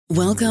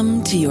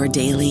Welcome to your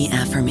daily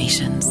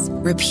affirmations.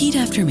 Repeat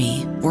after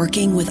me.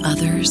 Working with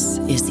others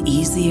is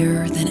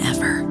easier than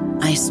ever.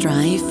 I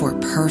strive for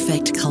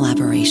perfect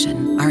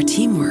collaboration. Our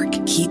teamwork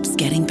keeps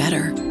getting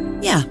better.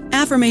 Yeah,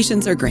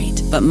 affirmations are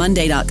great, but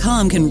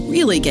Monday.com can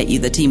really get you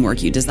the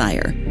teamwork you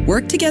desire.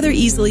 Work together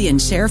easily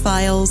and share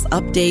files,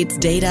 updates,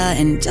 data,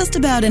 and just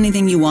about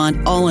anything you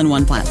want all in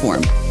one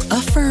platform.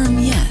 Affirm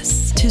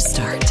yes to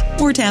start,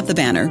 or tap the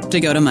banner to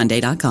go to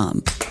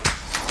Monday.com.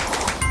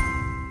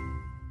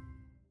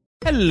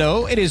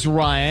 Hello, it is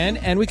Ryan,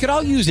 and we could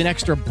all use an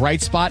extra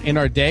bright spot in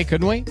our day,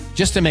 couldn't we?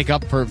 Just to make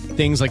up for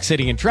things like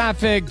sitting in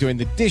traffic, doing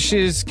the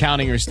dishes,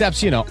 counting your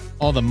steps,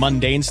 all the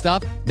mundane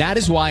stuff. That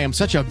is why I'm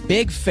such a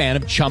big fan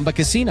of Chumba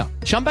Casino.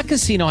 Chumba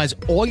Casino has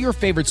all your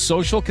favorite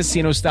social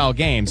casino-style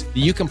games that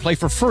you can play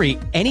for free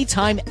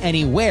anytime,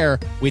 anywhere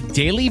with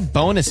daily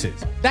bonuses.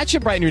 That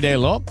should brighten your day a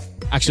little.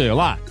 Actually, a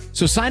lot.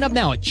 So sign up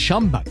now at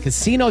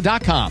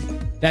ChumbaCasino.com.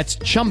 That's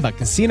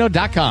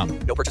ChumbaCasino.com.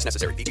 No purchase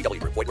necessary. VGW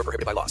Group. Void where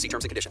prohibited by law. See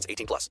terms and conditions.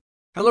 18+.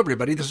 Hello,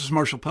 everybody. This is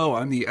Marshall Poe.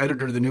 I'm the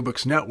editor of the New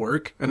Books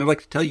Network, and I'd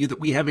like to tell you that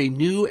we have a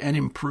new and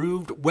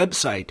improved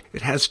website.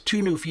 It has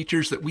two new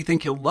features that we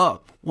think you'll love.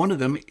 One of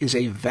them is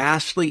a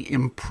vastly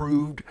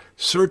improved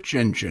search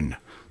engine,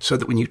 so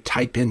that when you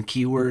type in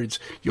keywords,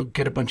 you'll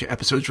get a bunch of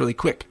episodes really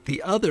quick.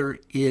 The other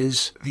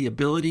is the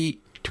ability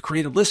to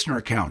create a listener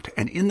account.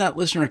 And in that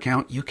listener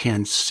account, you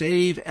can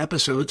save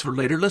episodes for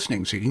later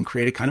listening. So you can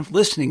create a kind of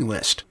listening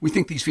list. We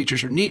think these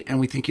features are neat and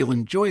we think you'll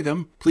enjoy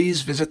them.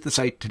 Please visit the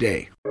site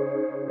today.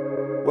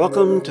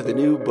 Welcome to the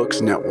New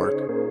Books Network.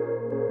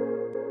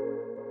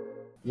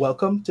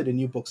 Welcome to the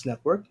New Books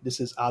Network. This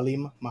is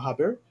Alim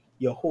Mahabir,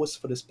 your host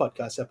for this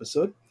podcast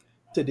episode.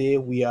 Today,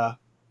 we are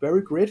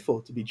very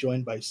grateful to be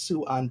joined by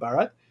Sue Ann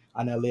Bharat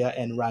and Alia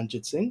N.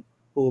 Ranjit Singh,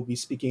 who will be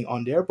speaking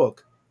on their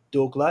book,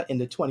 Dougla in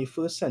the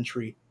 21st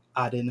Century,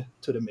 Adding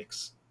to the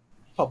Mix,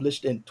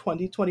 published in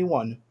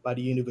 2021 by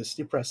the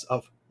University Press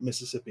of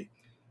Mississippi.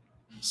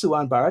 Sue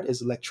Ann Bharat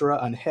is lecturer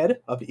and head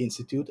of the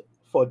Institute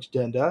for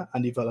Gender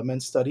and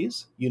Development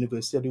Studies,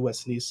 University of the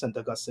West Indies, St.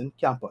 Augustine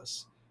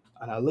campus.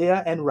 And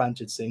Alia N.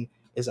 Ranjit Singh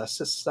is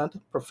assistant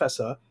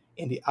professor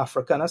in the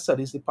Africana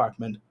Studies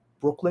Department,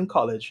 Brooklyn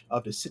College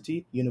of the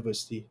City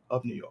University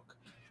of New York.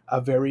 A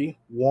very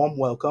warm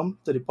welcome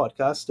to the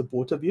podcast to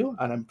both of you,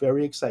 and I'm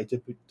very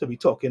excited to be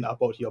talking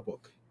about your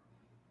book.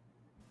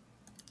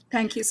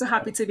 Thank you. So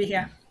happy to be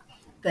here.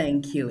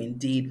 Thank you.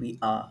 Indeed, we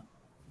are.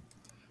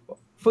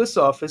 First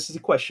off, this is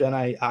a question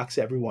I ask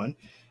everyone.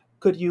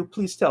 Could you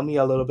please tell me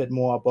a little bit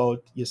more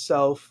about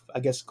yourself, I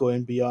guess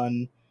going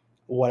beyond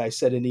what I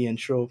said in the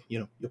intro,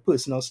 your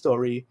personal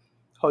story,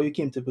 how you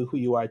came to be who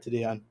you are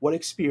today, and what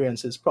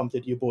experiences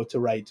prompted you both to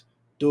write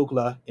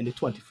Dougla in the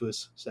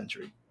 21st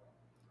Century?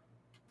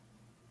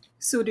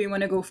 So do you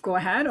want to go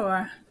ahead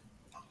or?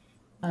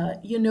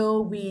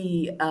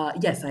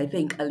 Yes, I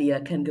think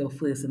Alia can go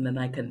first and then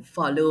I can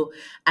follow.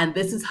 And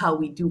this is how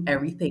we do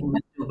everything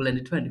with Dougla in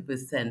the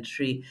 21st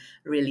Century,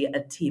 really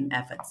a team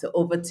effort. So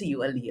over to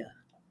you, Alia.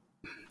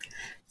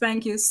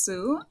 Thank you,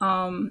 Sue.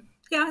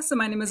 So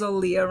my name is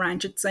Alia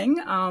Ranjit Singh.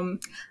 I'm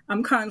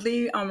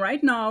currently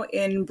right now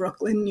in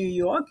Brooklyn, New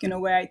York,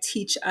 where I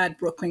teach at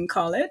Brooklyn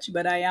College,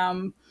 but I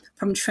am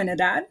from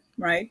Trinidad,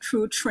 right,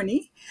 through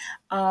Trini.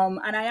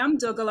 And I am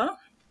Dougla.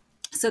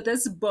 So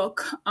this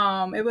book,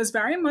 it was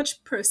very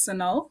much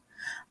personal.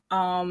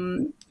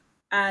 And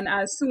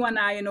as Sue and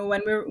I,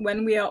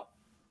 when we are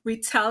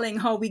retelling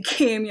how we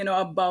came,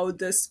 about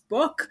this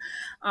book,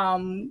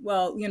 we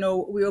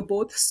were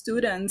both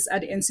students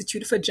at the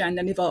Institute for Gender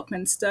and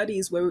Development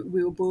Studies, where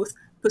we were both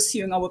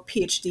pursuing our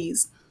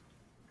PhDs.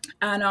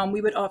 And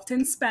we would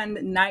often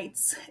spend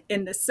nights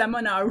in the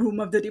seminar room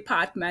of the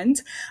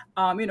department,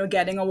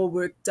 getting our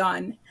work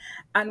done.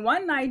 And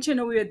one night, we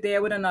were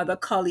there with another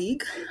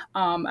colleague,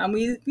 and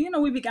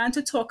we began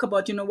to talk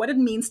about, what it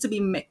means to be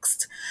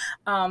mixed.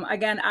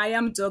 Again, I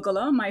am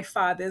Dougla. My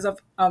father's of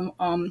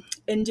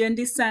Indian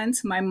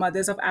descent. My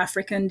mother's of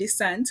African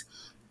descent.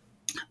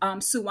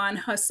 Sue Ann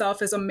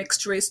herself is a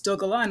mixed race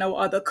Dougla, and our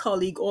other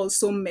colleague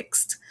also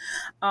mixed.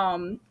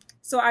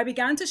 So I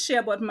began to share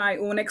about my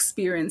own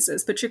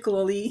experiences,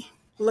 particularly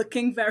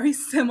looking very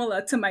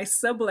similar to my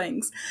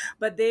siblings,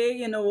 but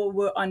they,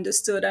 were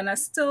understood and are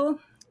still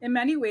in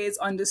many ways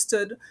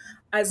understood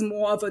as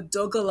more of a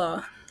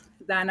Dougla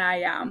than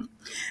I am.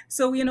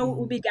 So, we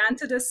began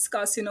to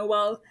discuss,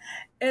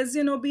 is,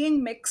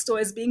 being mixed or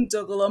is being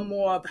Dougla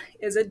more of,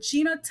 is it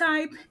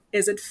genotype?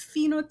 Is it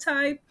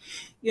phenotype?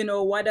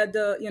 What are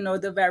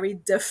the very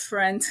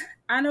different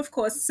and of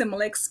course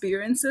similar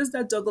experiences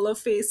that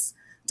Douglas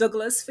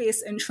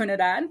face in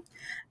Trinidad.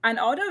 And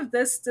out of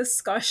this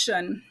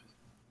discussion,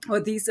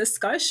 or these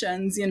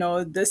discussions,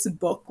 this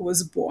book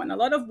was born. A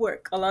lot of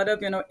work, a lot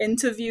of,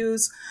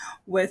 interviews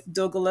with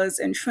Douglas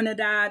in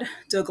Trinidad,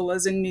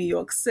 Douglas in New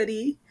York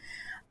City.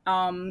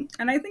 And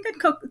I think it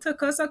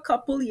took us a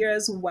couple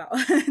years,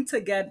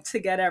 to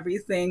get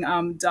everything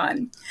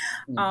done.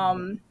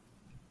 Mm-hmm.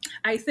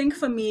 I think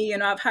for me,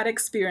 I've had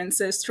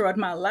experiences throughout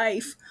my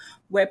life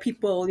where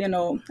people,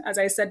 as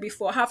I said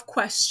before, have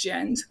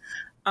questioned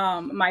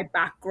my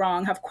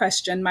background, have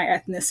questioned my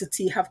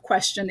ethnicity, have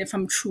questioned if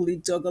I'm truly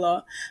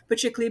Dougla,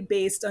 particularly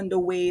based on the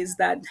ways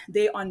that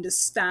they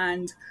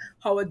understand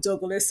how a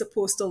Dougla is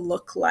supposed to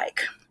look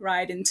like,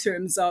 right? In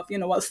terms of,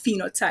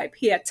 phenotype,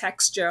 hair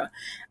texture,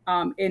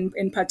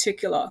 in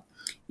particular.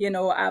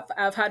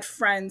 I've had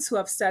friends who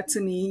have said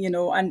to me,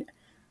 and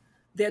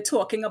they're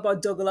talking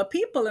about Dougla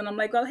people. And I'm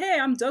like, well, hey,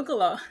 I'm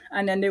Dougla.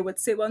 And then they would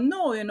say, well,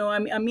 no, I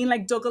mean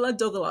like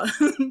Dougla.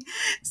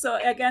 So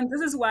again,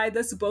 this is why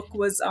this book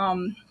was,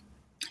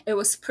 it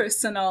was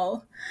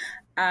personal.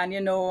 And,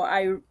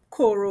 I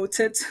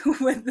co-wrote it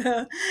with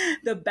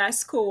the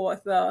best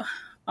co-author,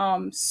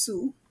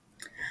 Sue,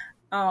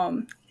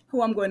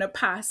 who I'm going to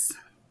pass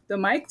the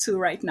mic to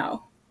right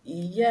now.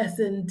 Yes,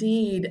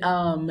 indeed.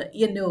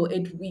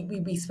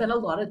 We spent a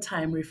lot of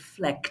time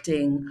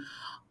reflecting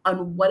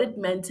on what it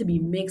meant to be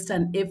mixed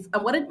and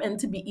what it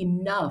meant to be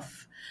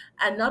enough.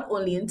 And not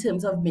only in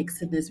terms of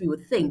mixedness, we were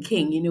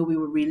thinking, we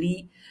were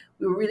really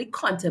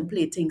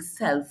contemplating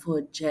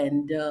selfhood,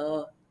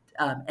 gender,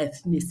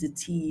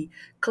 ethnicity,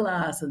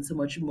 class, and so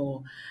much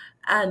more.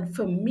 And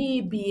for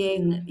me,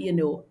 being,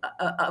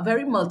 a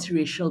very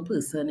multiracial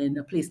person in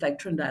a place like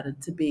Trinidad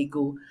and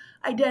Tobago,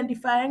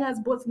 identifying as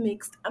both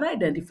mixed and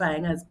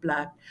identifying as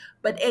Black,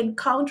 but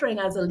encountering,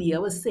 as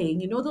Aaliyah was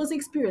saying, those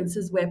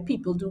experiences where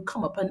people do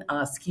come up and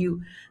ask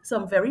you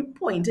some very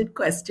pointed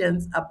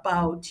questions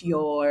about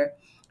your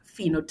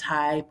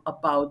phenotype,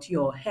 about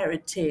your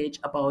heritage,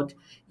 about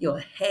your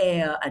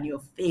hair and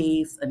your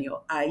face and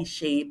your eye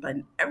shape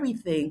and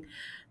everything,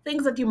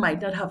 things that you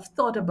might not have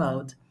thought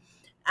about.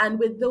 And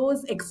with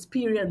those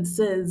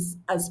experiences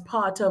as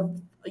part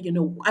of,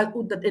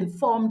 that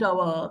informed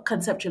our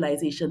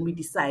conceptualization, we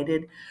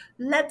decided,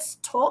 let's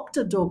talk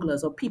to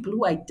Douglas or people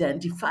who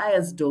identify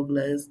as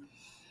Douglas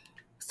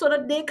so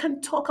that they can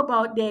talk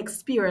about their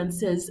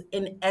experiences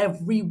in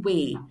every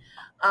way.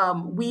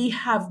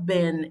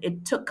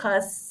 It took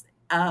us,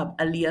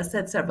 Aaliyah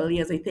said several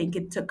years, I think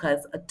it took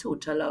us a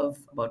total of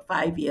about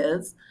 5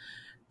 years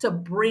to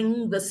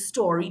bring the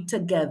story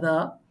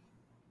together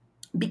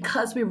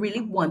because we really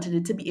wanted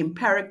it to be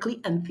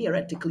empirically and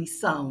theoretically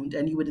sound.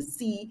 And you would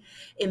see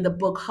in the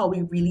book how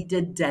we really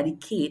did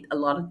dedicate a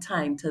lot of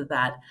time to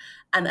that.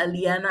 And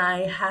Aaliyah and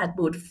I had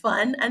both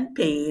fun and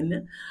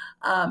pain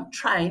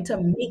trying to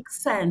make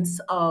sense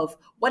of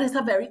what is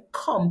a very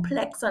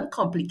complex and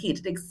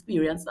complicated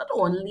experience, not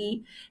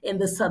only in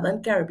the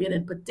Southern Caribbean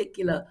in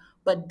particular,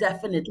 but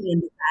definitely in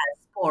the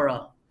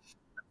diaspora.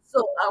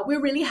 So we're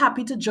really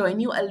happy to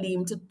join you,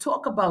 Aleem, to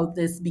talk about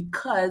this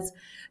because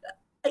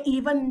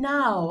even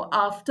now,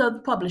 after the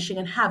publishing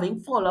and having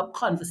follow-up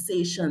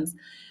conversations,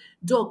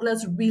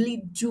 Douglas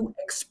really do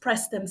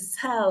express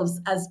themselves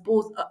as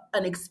both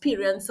an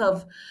experience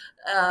of,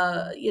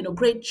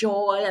 great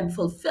joy and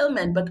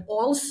fulfillment, but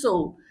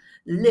also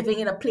living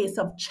in a place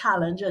of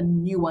challenge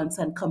and nuance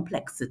and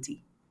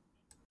complexity.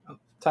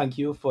 Thank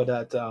you for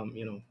that,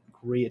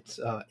 great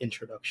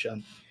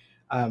introduction.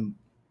 Um,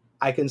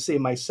 I can say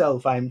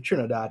myself, I'm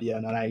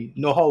Trinidadian, and I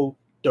know how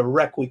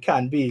direct we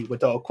can be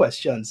with our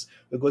questions.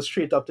 We go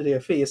straight up to their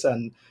face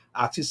and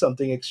ask you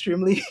something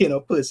extremely,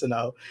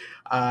 personal.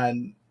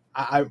 And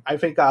I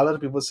think a lot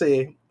of people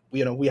say,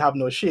 we have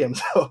no shame.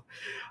 So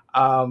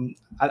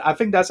I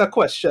think that's a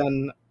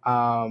question.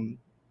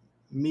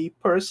 Me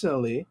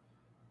personally,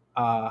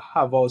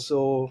 have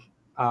also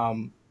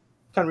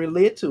can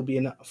relate to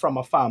being from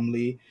a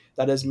family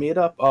that is made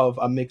up of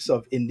a mix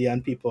of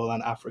Indian people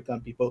and African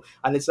people,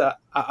 and it's a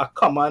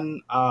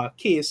common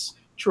case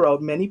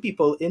throughout many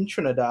people in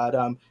Trinidad,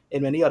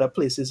 in many other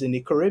places in the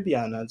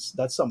Caribbean.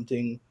 That's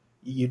something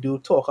you do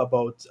talk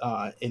about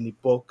in the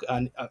book,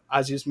 and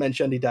as you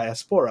mentioned, the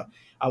diaspora.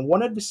 And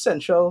one of the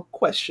central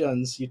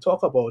questions you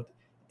talk about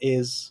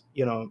is,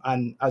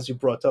 and as you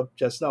brought up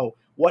just now,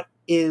 what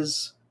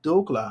is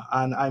Dougla?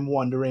 And I'm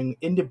wondering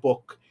in the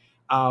book,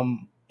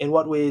 in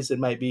what ways it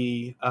might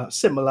be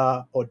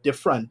similar or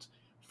different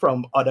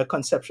from other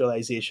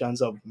conceptualizations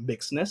of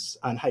mixedness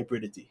and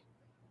hybridity.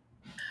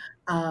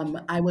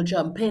 I will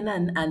jump in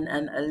and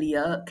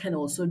Aaliyah can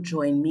also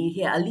join me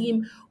here.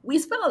 Aleem, we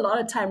spent a lot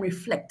of time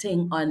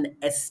reflecting on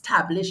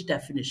established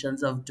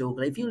definitions of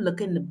Dougla. If you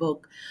look in the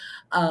book,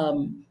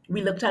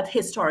 we looked at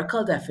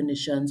historical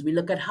definitions, we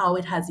look at how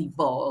it has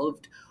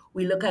evolved,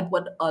 we look at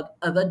what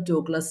other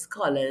Dougla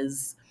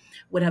scholars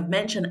would have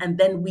mentioned, and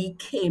then we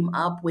came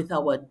up with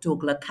our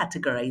Dougla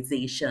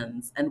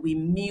categorizations and we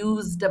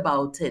mused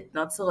about it,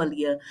 not so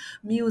earlier,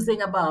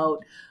 musing about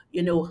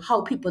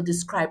how people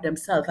describe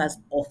themselves as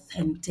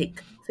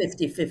authentic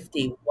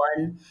 50-50,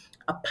 one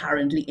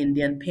apparently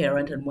Indian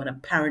parent and one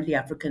apparently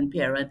African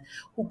parent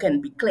who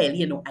can be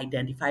clearly,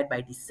 identified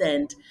by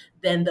descent,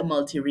 then the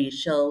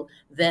multiracial,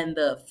 then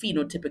the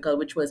phenotypical,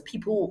 which was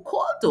people who were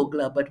called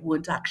Dougla but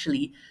weren't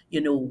actually,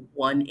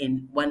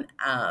 one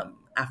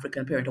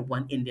African parent or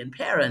one Indian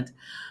parent,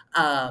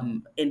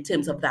 in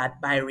terms of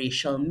that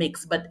biracial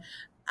mix. But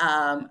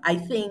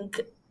I think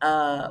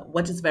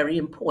what is very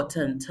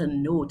important to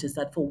note is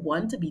that for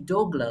one to be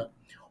Dougla,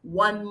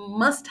 one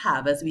must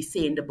have, as we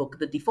say in the book,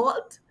 the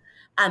default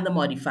and the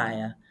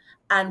modifier.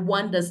 And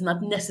one does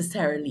not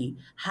necessarily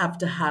have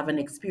to have an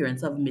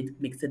experience of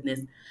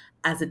mixedness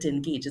as it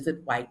engages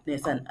with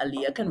whiteness. And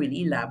Aliyah can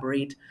really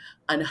elaborate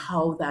on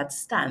how that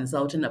stands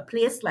out in a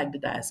place like the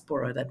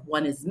diaspora, that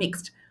one is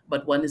mixed,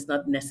 but one is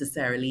not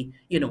necessarily,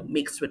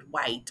 mixed with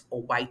white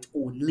or white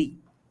only.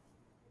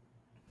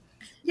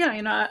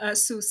 Yeah,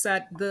 as Sue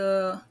said,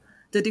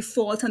 the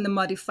default and the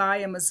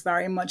modifier must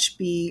very much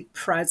be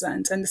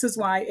present. And this is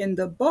why in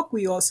the book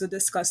we also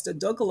discuss the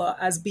Dougla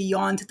as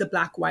beyond the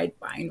black-white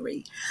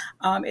binary.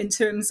 In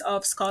terms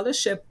of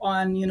scholarship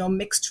on,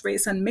 mixed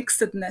race and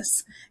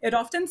mixedness, it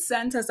often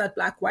centers that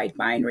black-white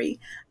binary.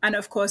 And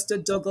of course, the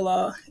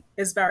Dougla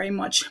is very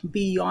much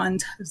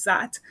beyond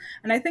that.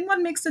 And I think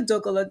what makes the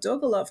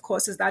Dougla, of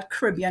course, is that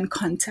Caribbean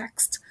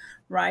context,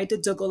 right? The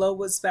Dougla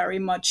was very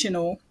much,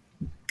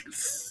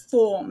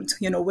 formed,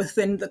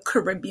 within the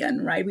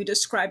Caribbean, right? We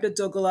describe the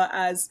Dougla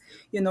as,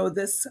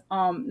 this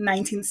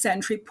 19th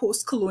century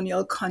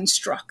post-colonial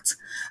construct.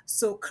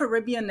 So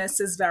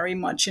Caribbeanness is very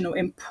much,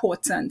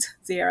 important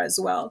there as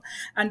well.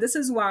 And this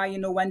is why,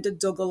 when the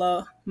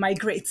Dougla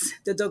migrates,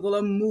 the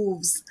Dougla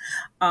moves,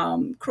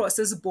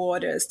 crosses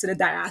borders to the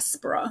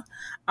diaspora,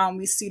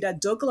 we see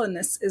that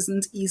Douglaness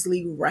isn't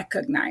easily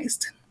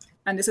recognized.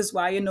 And this is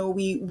why,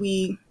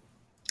 we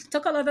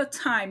took a lot of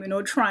time,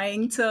 not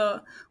trying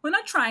to,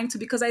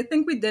 because I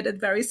think we did it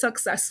very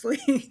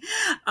successfully,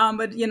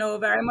 but,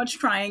 very much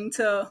trying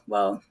to,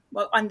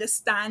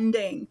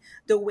 understanding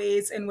the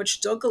ways in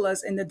which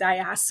Douglas in the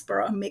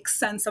diaspora make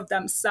sense of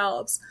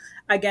themselves,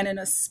 again, in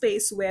a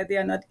space where they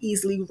are not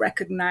easily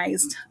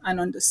recognized and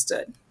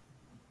understood.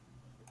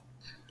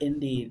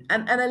 Indeed.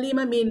 And Alim,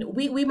 I mean,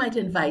 we might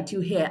invite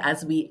you here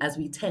as we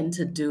tend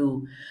to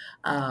do,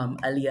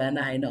 Aliyah and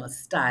I, in our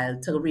style,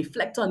 to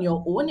reflect on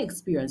your own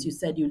experience. You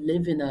said you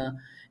live in a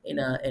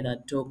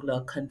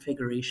Dougla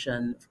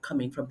configuration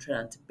coming from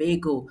Trinidad and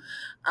Tobago.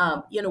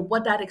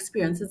 What that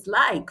experience is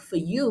like for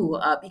you,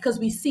 because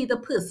we see the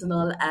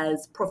personal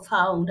as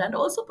profound and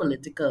also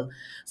political.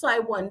 So I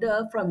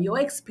wonder, from your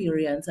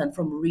experience and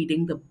from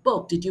reading the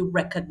book, did you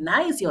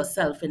recognize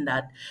yourself in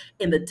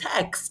the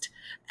text?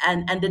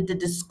 And did the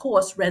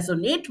discourse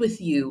resonate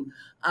with you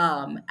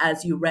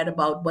as you read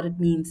about what it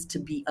means to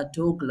be a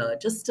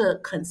Dougla? Just to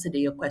consider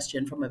your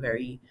question from a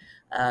very,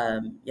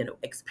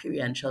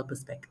 experiential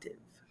perspective.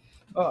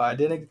 Oh, I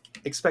didn't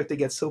expect to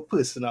get so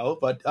personal,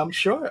 but I'm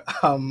sure.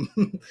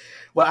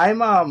 Well,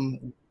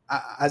 I'm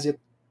as you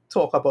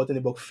talk about in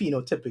the book,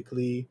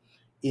 phenotypically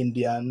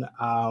Indian,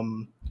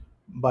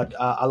 but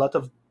a lot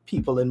of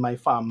people in my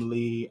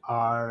family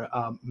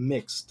are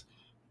mixed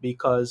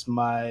because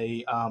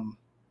my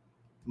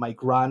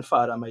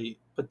grandfather, my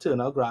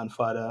paternal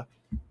grandfather,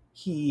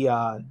 he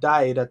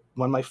died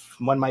when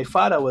my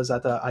father was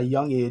at a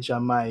young age,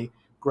 and my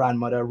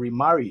grandmother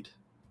remarried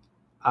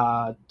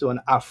to an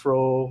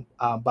Afro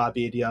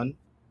Barbadian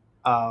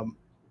a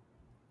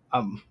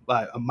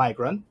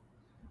migrant.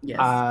 Yes.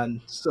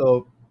 And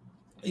so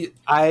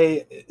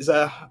it's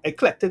a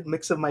eclectic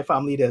mix of my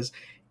family. There's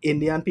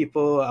Indian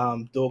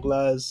people,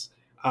 Douglas,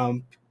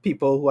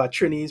 people who are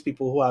Trinis,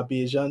 people who are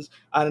Bajans,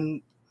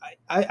 and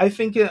I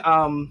think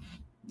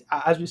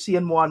as we see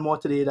more and more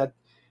today that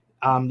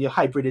the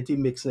hybridity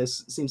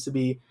mixedness seems to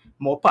be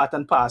more part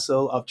and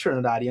parcel of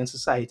Trinidadian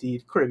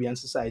society, Caribbean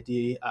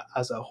society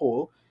as a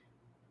whole.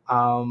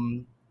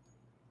 Other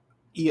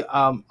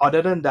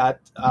than that,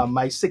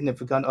 my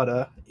significant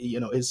other,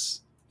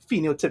 is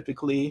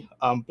phenotypically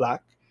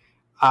black,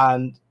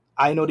 and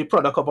I know the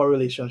product of our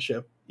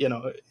relationship,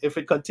 if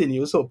it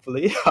continues,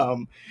 hopefully,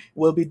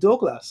 will be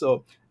Dougla.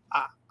 So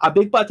a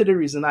big part of the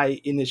reason I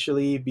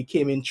initially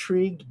became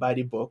intrigued by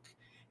the book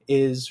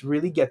is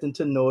really getting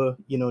to know,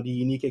 the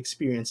unique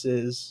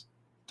experiences,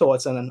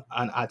 thoughts, and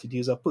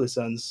attitudes of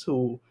persons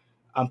who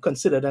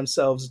consider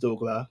themselves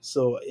Dougla.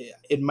 So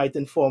it might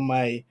inform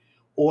my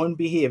own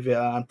behavior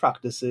and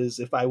practices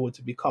if I were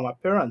to become a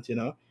parent,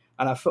 And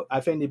I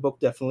think the book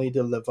definitely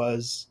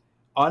delivers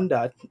on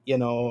that.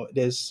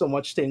 There's so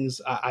much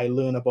things I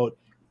learn about,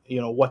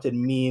 what it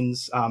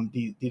means,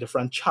 the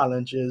different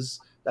challenges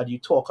that you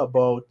talk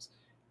about,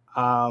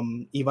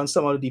 even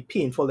some of the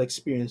painful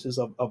experiences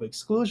of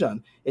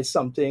exclusion. It's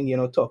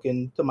something,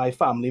 talking to my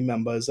family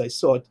members, I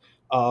sort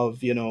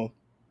of,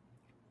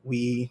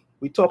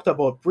 we talked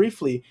about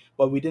briefly,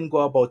 but we didn't go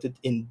about it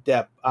in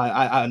depth.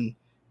 And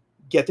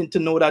getting to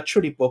know that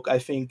through the book, I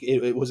think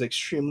it was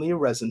extremely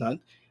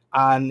resonant,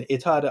 and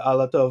it had a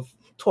lot of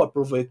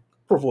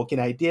thought-provoking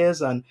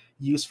ideas and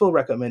useful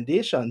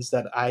recommendations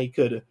that I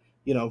could,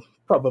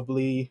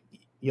 probably,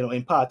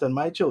 impart on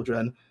my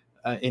children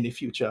in the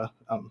future,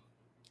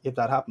 if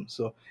that happens.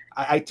 So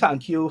I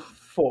thank you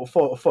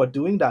for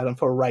doing that and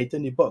for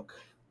writing the book.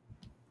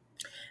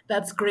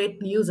 That's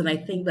great news, and I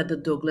think that the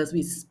Douglas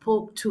we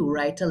spoke to,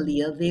 right,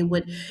 Aliyah,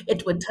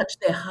 it would touch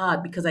their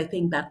heart, because I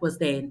think that was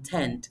their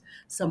intent.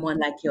 Someone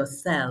like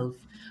yourself,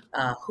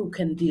 who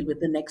can deal with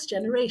the next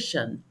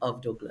generation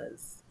of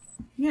Douglas.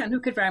 Yeah, and who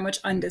could very much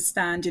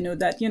understand,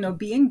 that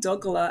being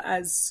Dougla,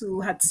 as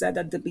Sue had said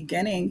at the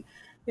beginning,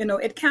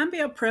 it can be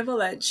a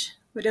privilege,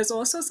 but there's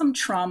also some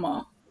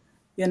trauma,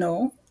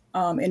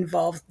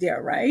 involved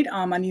there, right?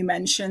 And you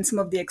mentioned some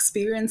of the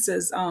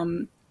experiences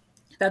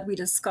that we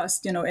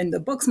discussed, in the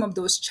book, some of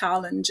those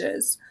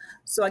challenges.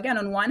 So again,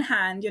 on one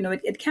hand,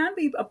 it can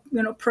be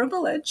a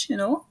privilege,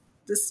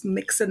 this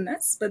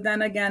mixedness, but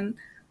then again,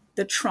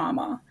 the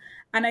trauma.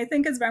 And I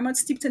think it's very much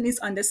steeped in these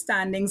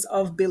understandings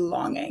of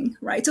belonging,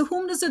 right? To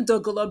whom does a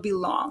Dougla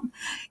belong?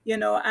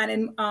 And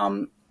in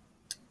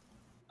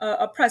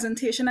a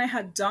presentation I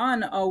had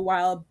done a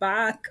while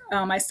back,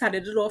 I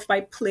started it off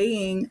by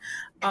playing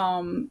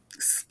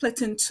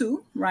Split in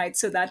Two, right?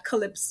 So that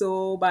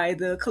Calypso by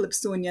the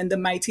Calypsonian, the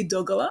Mighty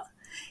Dougla,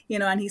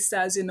 and he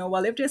says,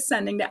 well, if they're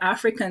sending the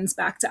Africans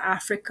back to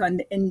Africa and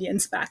the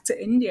Indians back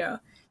to India,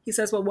 he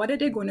says, well, what are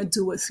they going to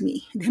do with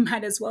me? They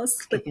might as well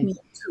split me in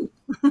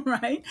two,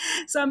 right?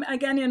 So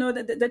again,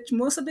 that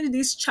most of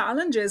these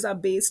challenges are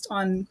based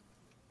on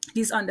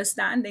these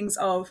understandings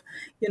of,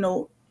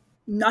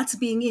 not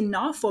being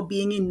enough or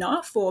being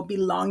enough, or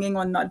belonging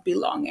or not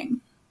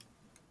belonging.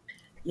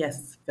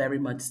 Yes, very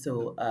much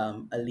so,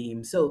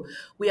 Aleem. So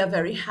we are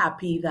very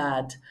happy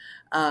that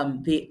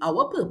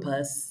our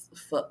purpose,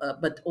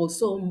 but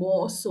also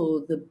more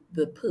so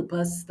the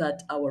purpose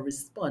that our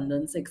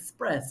respondents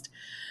expressed,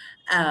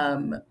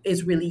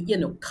 is really,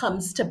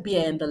 comes to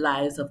bear in the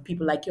lives of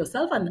people like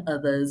yourself and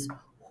others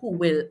who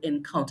will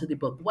encounter the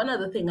book. One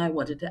other thing I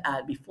wanted to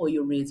add before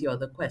you raise your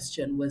other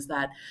question was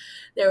that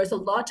there is a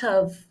lot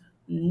of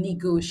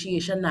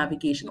negotiation,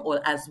 navigation,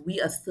 or as we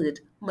assert,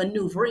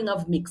 maneuvering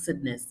of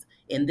mixedness.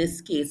 In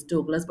this case,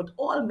 Douglas, but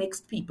all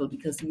mixed people,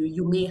 because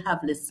you may have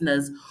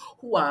listeners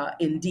who are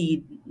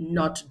indeed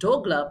not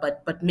Dougla,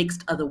 but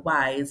mixed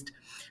otherwise.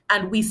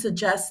 And we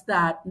suggest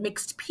that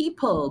mixed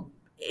people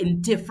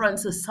in different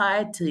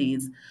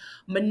societies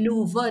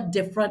maneuver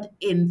different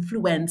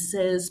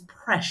influences,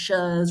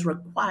 pressures,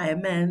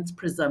 requirements,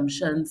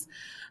 presumptions,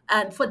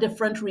 and for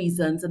different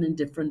reasons and in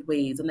different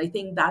ways. And I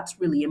think that's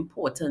really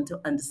important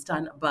to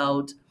understand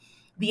about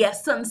the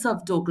essence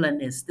of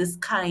Douglaness, this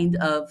kind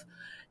of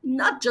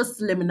not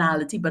just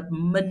liminality, but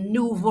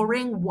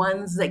maneuvering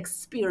one's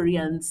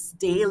experience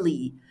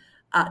daily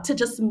to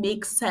just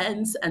make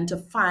sense and to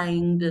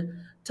find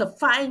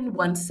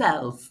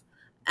oneself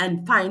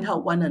and find how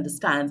one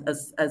understands,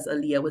 as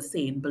Aaliyah was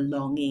saying,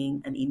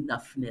 belonging and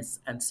enoughness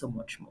and so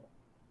much more.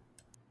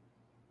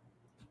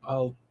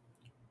 I'll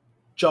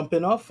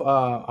jumping off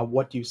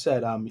what you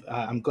said.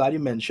 I'm glad you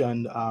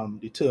mentioned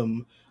the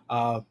term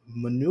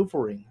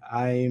maneuvering.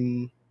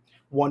 I'm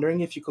wondering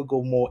if you could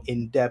go more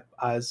in depth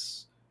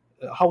as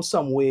how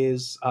some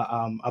ways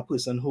a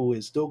person who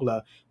is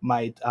Dougla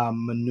might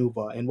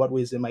maneuver, and what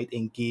ways they might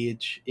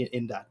engage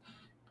in that.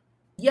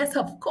 Yes,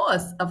 of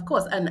course.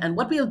 And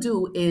what we'll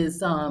do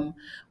is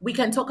we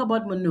can talk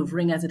about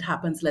maneuvering as it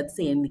happens, let's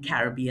say in the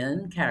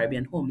Caribbean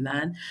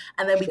homeland,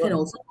 and then we can Sure.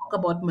 also talk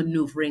about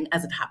maneuvering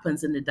as it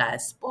happens in the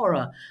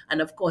diaspora.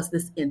 And of course,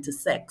 this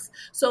intersects.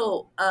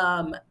 So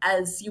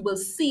as you will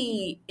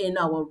see in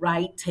our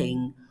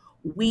writing,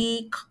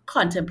 we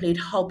contemplate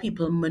how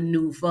people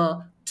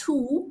maneuver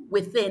to,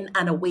 within,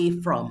 and away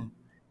from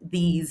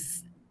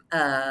these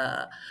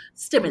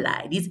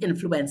stimuli, these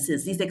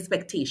influences, these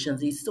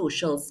expectations, these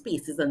social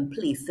spaces and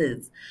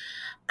places,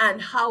 and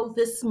how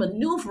this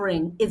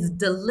maneuvering is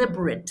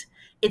deliberate,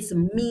 it's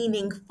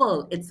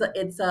meaningful, it's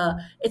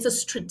a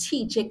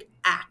strategic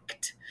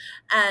act,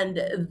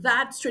 and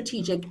that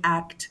strategic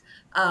act,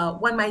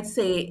 one might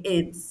say,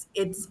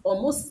 it's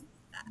almost.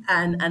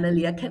 And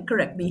Analia can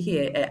correct me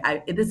here.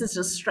 This is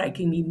just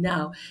striking me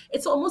now.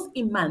 It's almost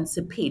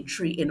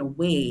emancipatory in a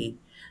way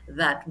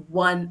that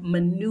one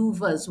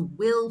maneuvers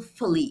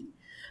willfully.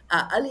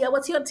 Alia,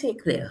 what's your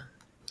take there?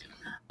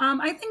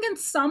 I think in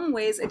some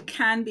ways it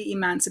can be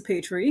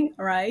emancipatory,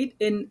 right?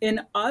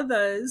 In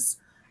others,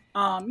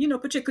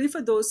 particularly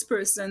for those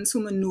persons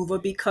who maneuver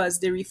because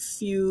they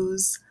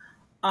refuse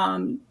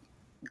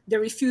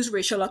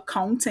racial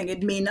accounting,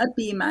 it may not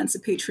be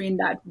emancipatory in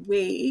that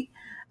way,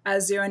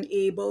 as they're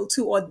unable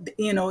to, or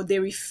they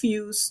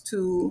refuse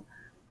to,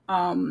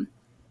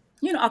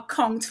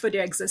 account for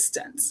their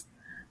existence.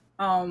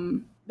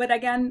 But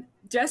again,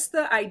 just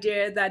the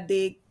idea that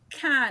they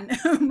can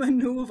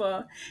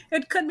maneuver,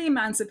 it could be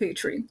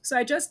emancipatory. So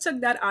I just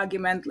took that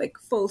argument like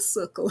full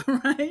circle,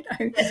 right?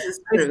 Yes, it's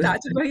I true.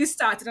 started where you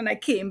started and I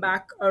came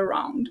back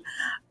around.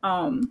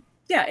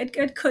 Yeah,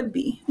 it could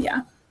be.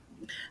 Yeah.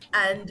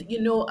 And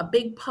a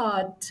big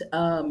part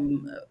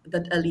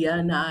that Alia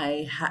and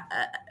I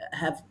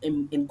have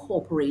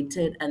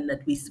incorporated, and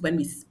that when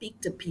we speak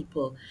to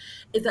people,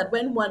 is that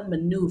when one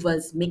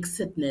maneuvers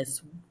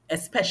mixedness,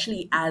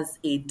 especially as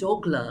a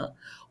Dougla,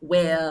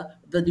 where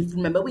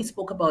remember we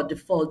spoke about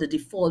default. The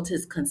default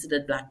is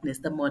considered blackness.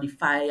 The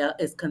modifier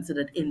is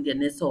considered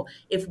Indianness, or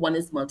if one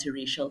is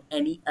multiracial,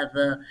 any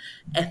other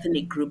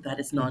ethnic group that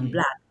is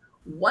non-black.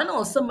 One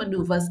also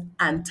maneuvers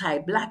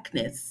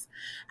anti-blackness.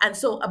 And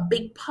so a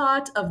big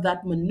part of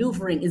that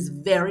maneuvering is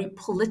very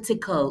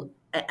political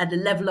at the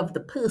level of the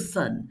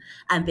person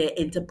and their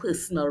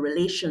interpersonal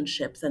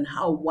relationships and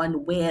how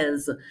one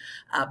wears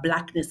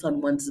blackness on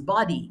one's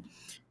body.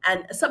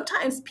 And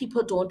sometimes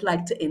people don't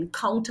like to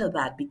encounter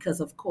that because,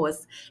 of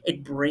course,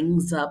 it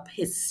brings up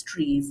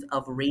histories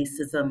of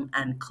racism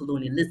and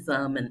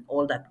colonialism and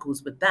all that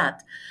goes with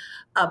that.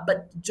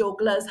 But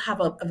jugglers have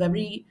a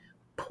very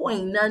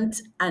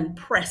poignant and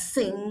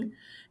pressing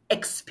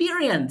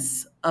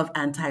experience of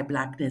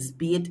anti-blackness,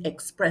 be it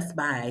expressed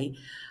by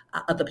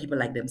other people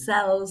like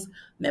themselves,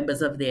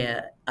 members of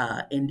their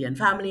Indian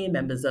family,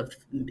 members of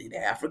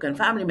their African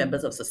family,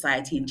 members of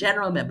society in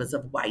general, members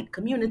of white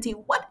community,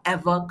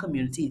 whatever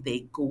community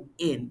they go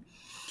in.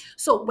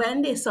 So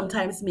when they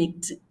sometimes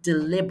make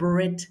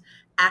deliberate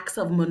acts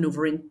of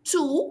maneuvering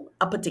to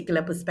a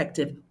particular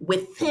perspective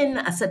within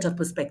a set of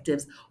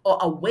perspectives or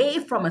away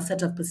from a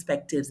set of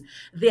perspectives,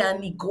 they are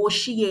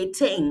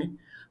negotiating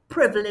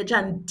privilege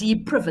and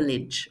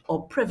deprivilege,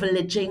 or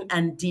privileging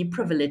and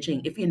deprivileging,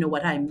 if you know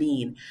what I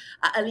mean.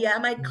 Ali,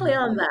 am I clear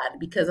on that?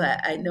 Because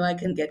I know I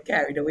can get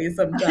carried away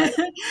sometimes.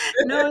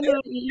 No,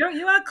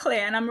 you are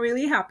clear, and I'm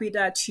really happy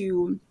that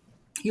you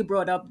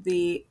brought up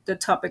the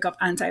topic of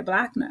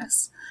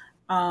anti-blackness.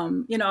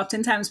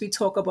 Oftentimes we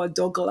talk about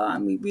Dougla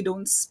and we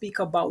don't speak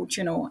about,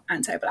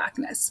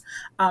 anti-blackness.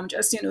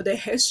 Just, the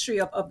history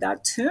of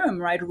that term,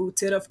 right,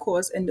 rooted, of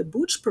course, in the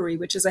Bhojpuri,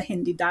 which is a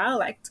Hindi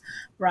dialect,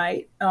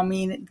 right? I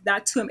mean,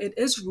 that term, it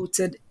is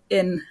rooted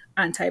in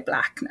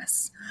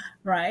anti-blackness,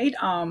 right?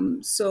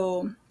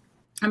 So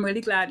I'm really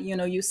glad,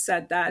 you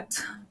said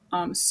that,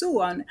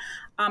 Sue.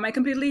 I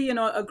completely,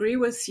 agree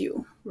with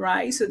you,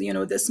 right? So,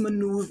 this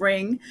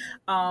maneuvering,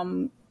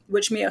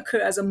 which may occur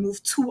as a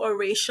move to a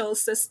racial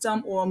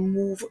system or a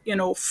move,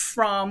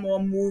 from or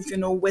move,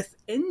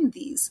 within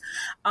these.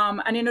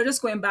 And,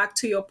 just going back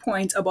to your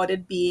point about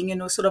it being,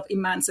 sort of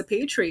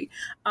emancipatory,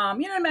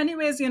 in many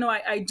ways,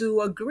 I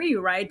do agree,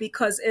 right?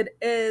 Because it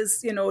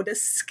is, the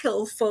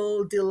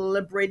skillful,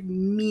 deliberate,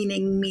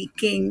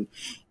 meaning-making,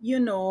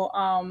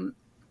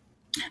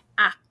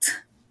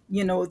 act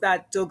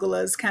that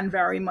jugglers can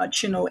very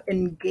much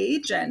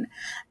engage in.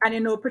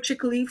 And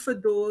particularly for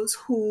those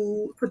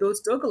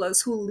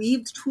jugglers who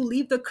leave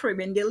the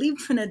Caribbean, they leave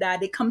Trinidad,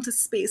 they come to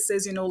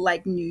spaces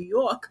like New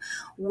York,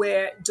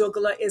 where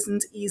juggler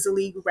isn't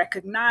easily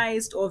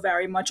recognized or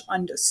very much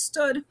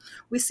understood.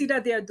 We see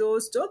that there are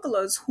those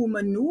jugglers who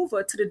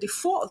maneuver to the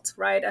default,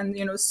 right? And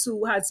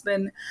Sue has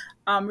been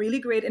really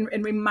great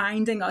in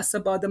reminding us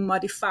about the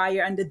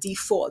modifier and the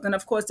default. And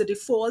of course, the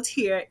default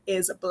here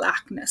is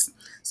blackness.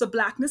 So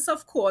blackness,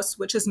 of course,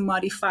 which is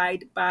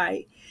modified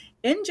by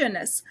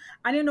Indianness.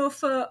 And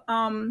for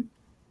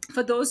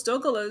those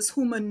jugglers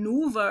who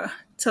maneuver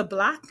to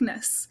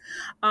blackness,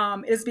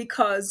 is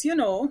because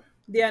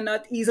they are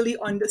not easily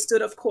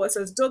understood, of course,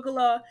 as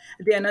juggler.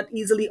 They are not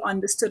easily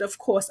understood, of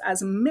course,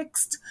 as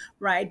mixed,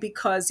 right?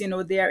 Because,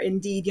 they are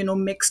indeed,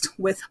 mixed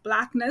with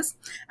blackness.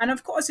 And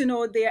of course,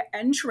 they are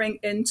entering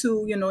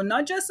into,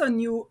 not just a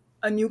new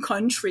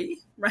country,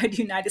 right?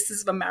 United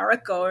States of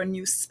America, or a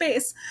new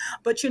space,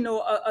 but,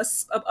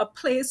 a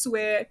place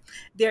where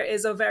there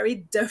is a very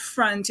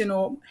different,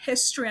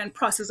 history and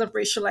process of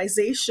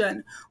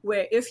racialization,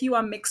 where if you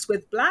are mixed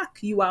with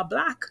Black, you are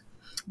Black.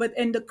 But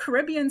in the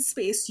Caribbean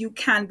space, you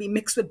can be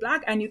mixed with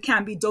Black and you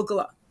can be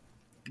Dougla,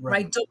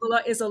 right?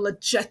 Dougla is a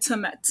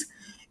legitimate,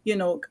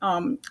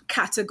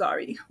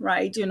 category,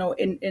 right?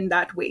 In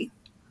that way.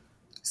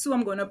 So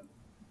I'm going to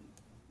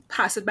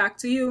pass it back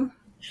to you.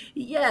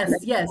 Yes.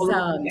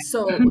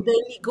 So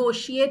they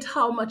negotiate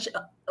how much,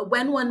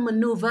 when one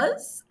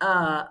maneuvers,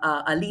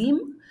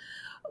 Alim,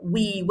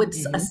 we would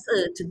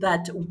assert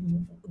that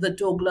the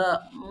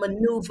Dougla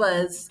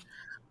maneuvers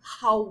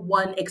how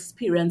one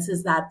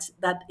experiences that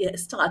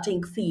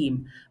starting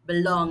theme: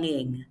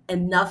 belonging,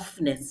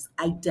 enoughness,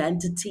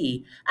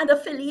 identity, and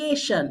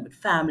affiliation with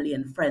family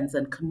and friends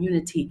and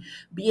community,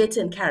 be it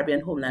in Caribbean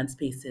homeland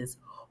spaces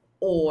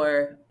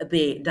or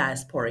the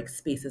diasporic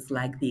spaces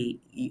like the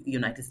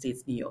United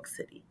States, New York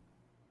City.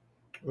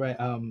 Right.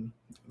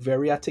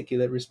 Very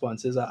articulate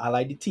responses. I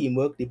like the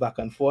teamwork, the back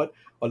and forth,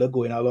 all the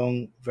going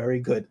along.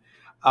 Very good.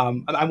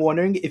 And I'm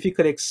wondering if you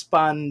could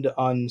expand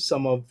on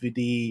some of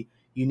the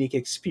unique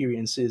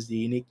experiences, the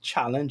unique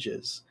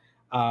challenges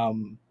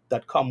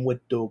that come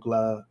with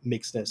Dougla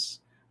mixedness,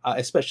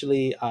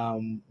 especially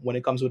when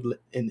it comes with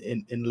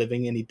in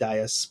living in the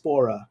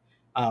diaspora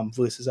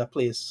versus a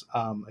place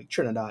like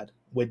Trinidad,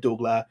 where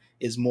Dougla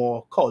is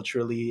more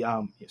culturally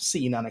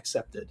seen and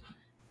accepted.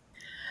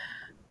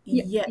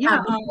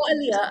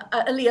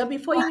 Aliyah,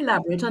 before you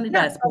elaborate on the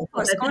diaspora,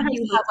 I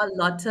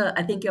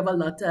think you have a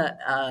lot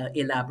to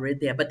elaborate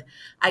there. But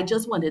I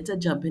just wanted to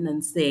jump in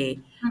and say,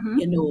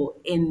 in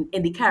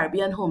the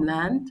Caribbean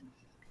homeland,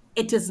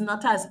 it is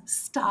not as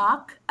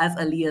stark as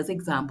Aliyah's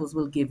examples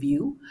will give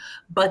you,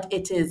 but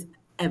it is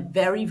a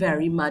very,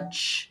 very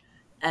much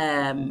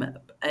when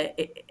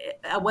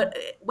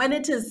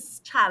it is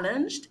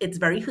challenged, it's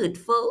very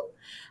hurtful,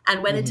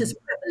 and when it is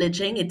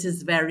privileging, it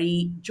is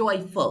very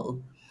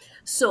joyful.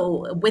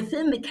 So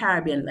within the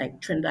Caribbean,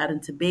 like Trinidad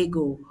and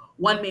Tobago,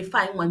 one may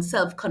find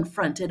oneself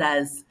confronted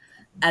as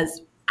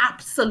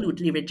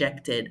absolutely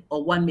rejected,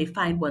 or one may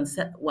find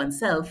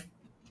oneself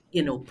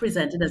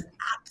presented as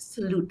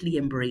absolutely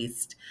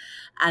embraced.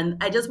 And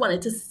I just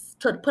wanted to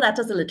put that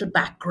as a little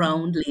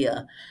background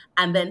layer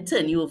and then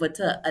turn you over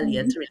to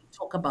Aaliyah to really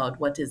talk about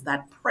what is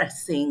that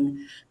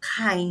pressing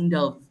kind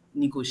of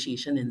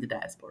negotiation in the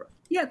diaspora.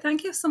 Yeah,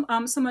 thank you so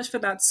much for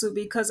that, Sue,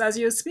 because as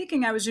you were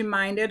speaking, I was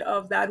reminded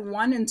of that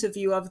one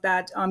interview of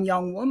that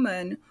young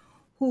woman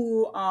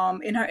who,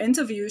 in her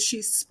interview,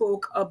 she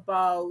spoke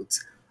about,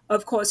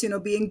 of course,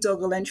 being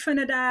Dougal in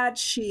Trinidad.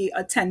 She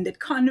attended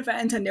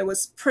convent, and there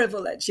was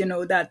privilege,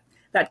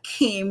 that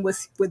came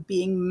with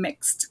being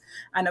mixed,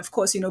 and of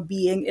course,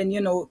 being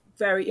in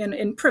very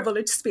in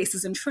privileged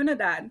spaces in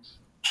Trinidad.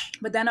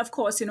 But then, of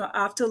course,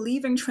 after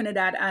leaving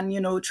Trinidad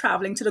and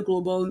traveling to the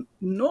global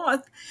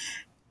north,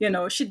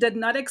 she did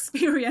not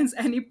experience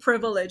any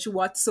privilege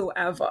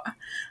whatsoever,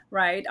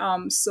 right?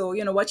 So,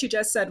 what you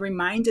just said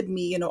reminded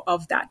me,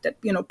 of that,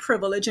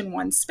 privilege in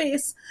one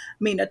space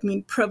may not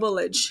mean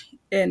privilege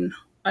in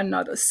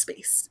another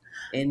space.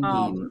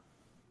 Indeed.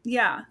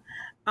 Yeah.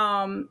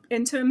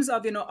 In terms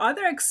of,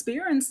 other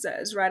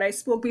experiences, right? I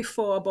spoke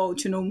before about,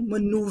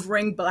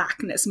 maneuvering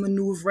Blackness,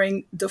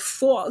 maneuvering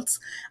defaults.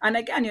 And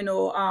again,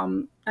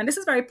 and this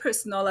is very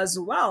personal as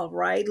well,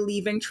 right?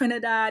 Leaving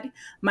Trinidad,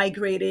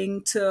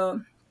 migrating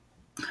to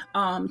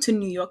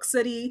New York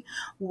City,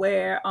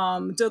 where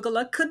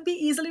Dougal could be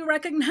easily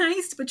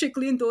recognized,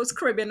 particularly in those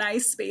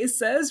Caribbeanized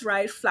spaces,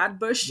 right?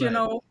 Flatbush,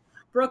 Right.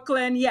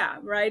 Brooklyn, yeah,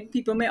 right?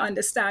 People may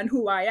understand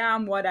who I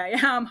am, what I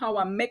am, how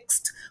I'm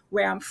mixed,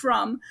 where I'm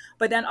from.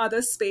 But then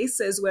other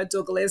spaces where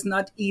Dougal is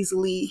not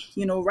easily,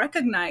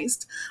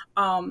 recognized.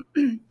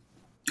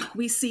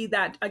 We see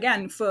that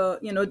again for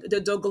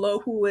the Dougal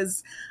who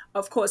is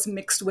of course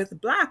mixed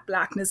with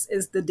Blackness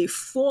is the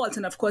default,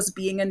 and of course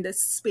being in this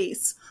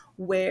space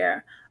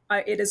where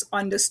it is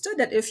understood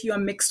that if you are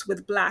mixed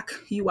with Black,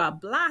 you are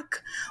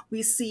Black.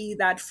 We see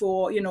that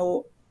for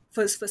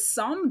for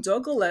some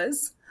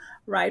Dougalers,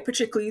 right,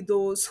 particularly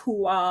those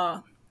who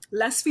are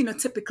less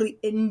phenotypically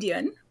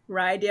Indian,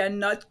 right, they are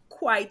not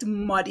quite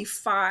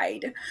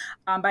modified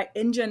by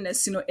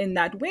Indianness, in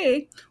that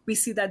way. We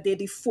see that they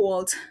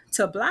default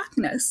to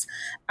Blackness.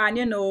 And,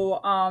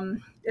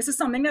 this is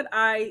something that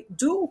I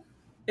do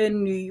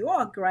in New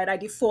York, right? I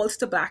default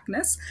to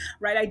Blackness,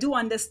 right? I do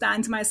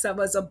understand myself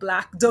as a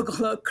Black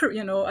Dougaler,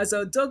 as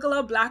a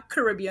Dougaler Black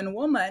Caribbean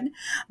woman,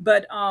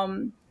 but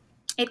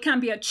it can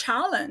be a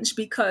challenge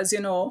because,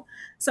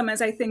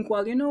 sometimes I think,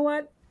 well, you know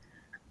what?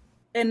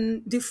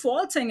 In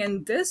defaulting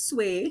in this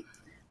way,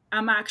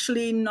 I'm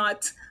actually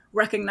not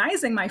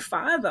recognizing my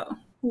father,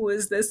 who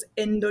is this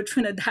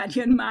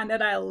Indo-Trinidadian man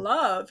that I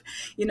love,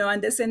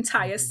 and this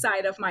entire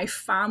side of my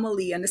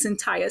family and this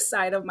entire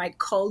side of my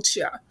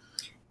culture.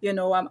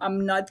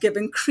 I'm not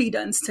giving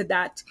credence to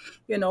that,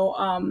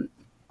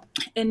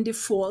 in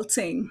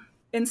defaulting,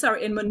 in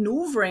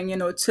maneuvering,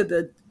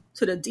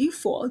 to the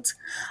default.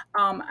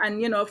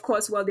 And, of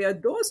course, well, there are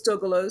those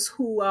Dougalers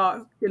who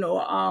are,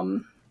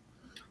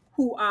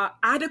 who are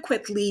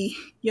adequately,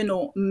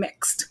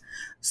 mixed.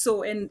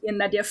 So in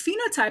that their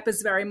phenotype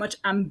is very much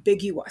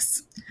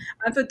ambiguous.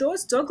 And for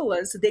those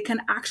Dougalers, they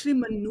can actually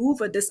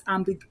maneuver this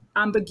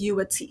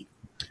ambiguity,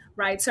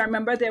 right? So I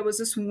remember there was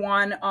this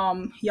one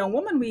young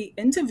woman we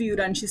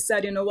interviewed, and she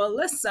said, well,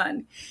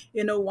 listen,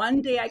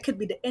 one day I could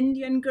be the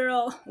Indian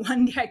girl,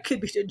 one day I could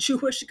be the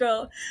Jewish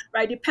girl,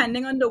 right?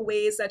 Depending on the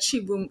ways that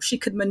she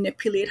could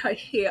manipulate her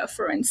hair,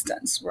 for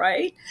instance,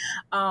 right?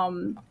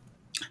 And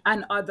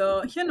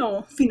other,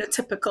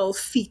 phenotypical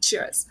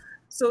features.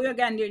 So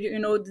again,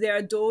 there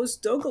are those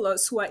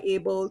Dougalers who are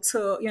able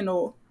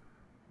to,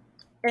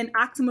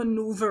 enact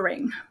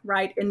maneuvering,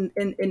 right, in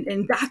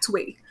that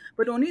way.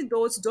 But only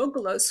those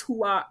Dougalers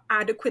who are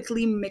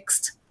adequately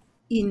mixed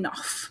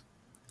enough.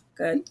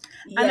 Good.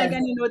 Yes. And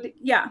again,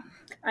 yeah.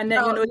 And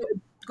then,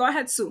 go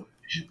ahead, Sue.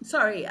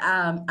 Sorry,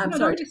 I'm No,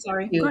 sorry. don't be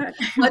sorry. You. Go ahead.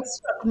 What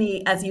struck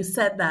me as you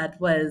said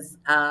that was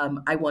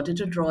I wanted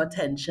to draw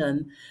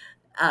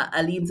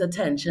Alim's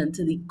attention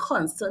to the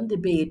constant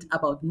debate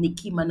about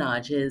Nicki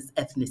Minaj's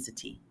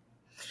ethnicity.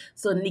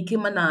 So Nicki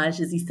Minaj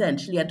is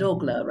essentially a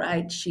Douglas,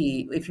 right?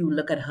 If you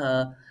look at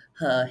her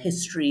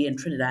history in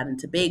Trinidad and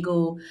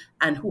Tobago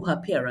and who her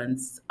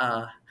parents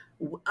are.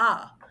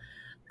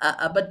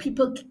 But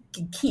people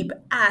keep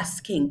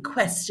asking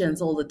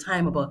questions all the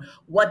time about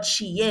what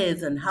she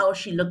is and how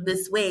she looked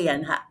this way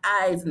and her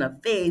eyes and her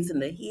face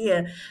and the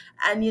hair.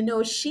 And,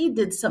 she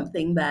did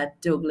something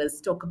that Douglas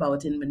talked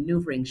about in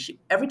maneuvering.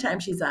 Every time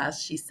she's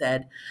asked, she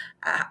said,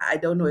 I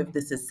don't know if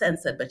this is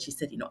censored, but she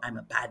said, I'm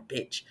a bad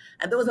bitch.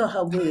 And those are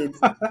her words.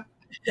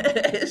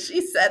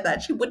 She said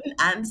that. She wouldn't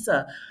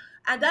answer.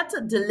 And that's a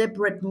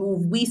deliberate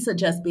move we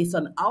suggest based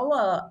on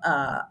our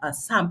a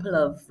sample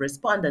of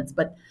respondents.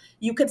 But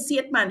you could see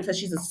it manifest.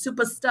 She's a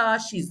superstar.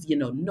 She's,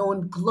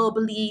 known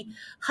globally.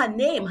 Her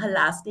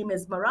last name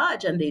is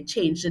Maraj, and they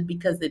changed it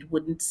because it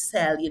wouldn't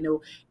sell,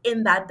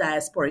 in that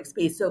diasporic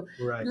space. So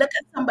Right. look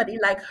at somebody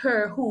like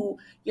her who,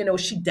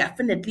 she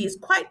definitely is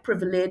quite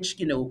privileged,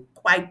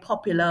 quite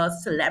popular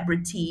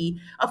celebrity.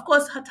 Of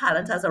course, her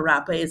talent as a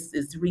rapper is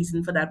the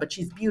reason for that, but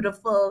she's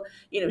beautiful.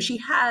 She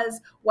has,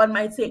 one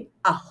might say,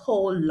 a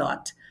whole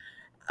lot.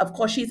 Of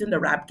course, she's in the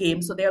rap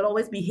game, so there'll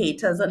always be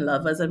haters and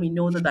lovers, and we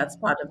know that that's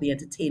part of the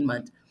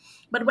entertainment.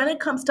 But when it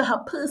comes to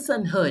her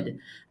personhood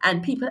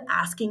and people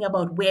asking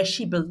about where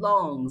she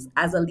belongs,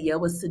 as Aaliyah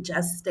was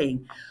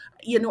suggesting,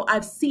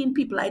 I've seen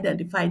people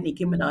identify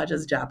Nicki Minaj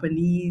as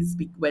Japanese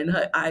when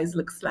her eyes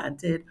look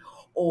slanted,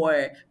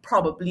 or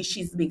probably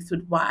she's mixed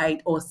with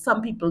white, or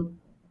some people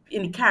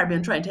in the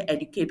Caribbean trying to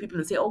educate people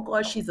and say, oh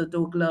gosh, she's a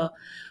Dougla.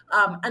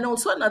 And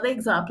also another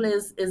example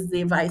is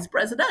the vice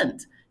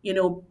president.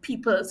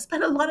 People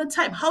spend a lot of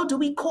time. How do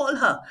we call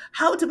her?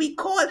 How do we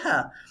call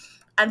her?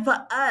 And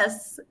for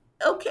us,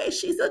 okay,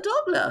 she's a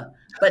Dougla.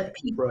 But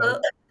people, Right.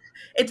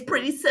 it's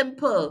pretty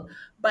simple.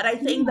 But I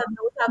think that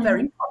those are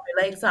very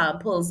popular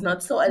examples,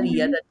 not so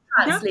Aaliyah, that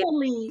translate.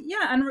 Definitely,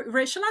 yeah, and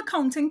racial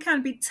accounting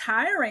can be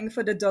tiring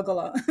for the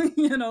juggler.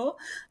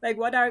 Like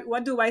what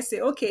do I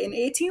say? Okay, in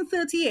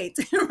 1838,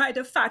 right,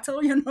 the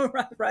fatal,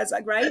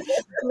 Razak, right?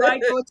 Do I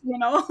go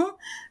to,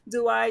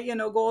 do I,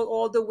 go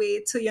all the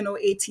way to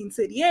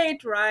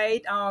 1838,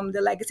 right?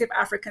 The legacy of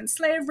African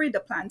slavery, the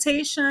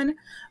plantation,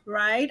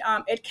 right?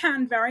 It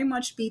can very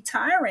much be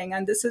tiring,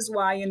 and this is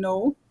why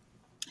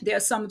there are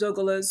some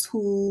jugglers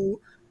who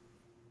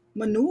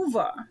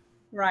maneuver,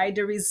 right?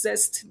 They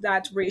resist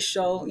that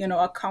racial,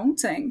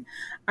 accounting.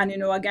 And,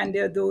 again,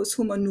 there are those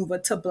who maneuver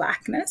to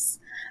blackness.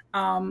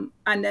 And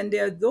then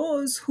there are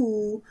those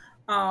who,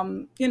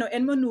 in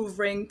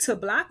maneuvering to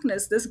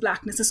blackness, this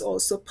blackness is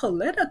also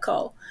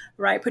political,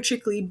 right?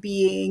 Particularly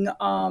being,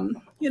 a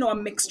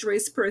mixed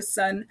race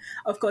person,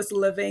 of course,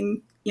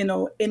 living, in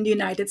the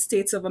United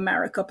States of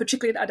America,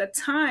 particularly at a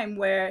time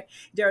where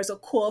there is a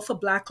call for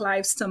Black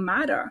lives to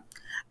matter.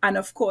 And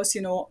of course,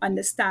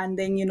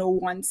 understanding,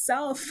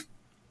 oneself,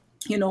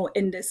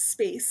 in this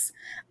space,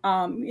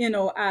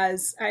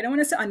 as I don't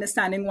want to say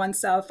understanding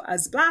oneself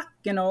as Black,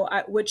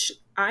 which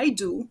I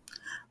do,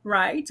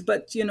 right?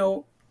 But,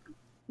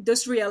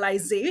 this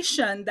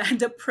realization that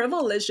the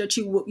privilege that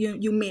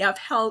you may have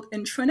held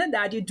in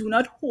Trinidad, you do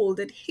not hold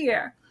it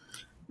here,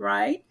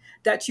 right?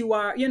 That you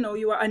are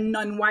a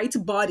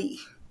non-white body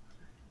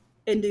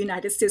in the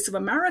United States of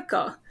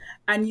America,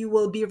 and you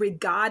will be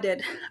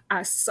regarded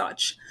as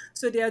such.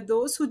 So there are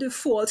those who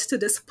default to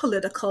this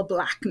political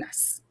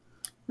blackness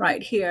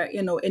right here,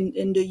 in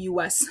the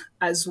US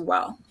as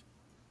well.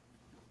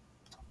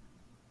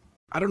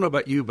 I don't know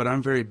about you, but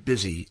I'm very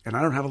busy and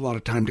I don't have a lot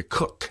of time to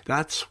cook.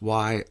 That's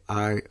why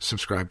I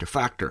subscribe to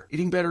Factor.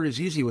 Eating better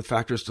is easy with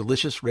Factor's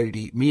delicious,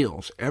 ready-to-eat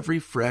meals. Every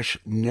fresh,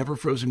 never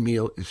frozen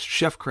meal is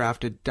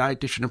chef-crafted,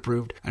 dietitian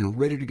approved, and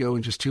ready to go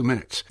in just 2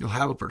 minutes. You'll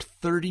have over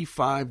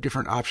 35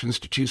 different options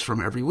to choose from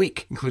every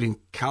week,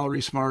 including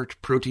Calorie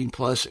Smart, Protein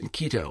Plus, and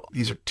Keto.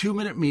 These are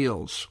 2-minute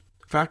meals.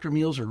 Factor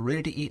meals are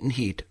ready to eat and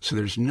heat, so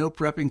there's no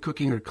prepping,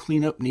 cooking, or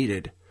cleanup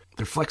needed.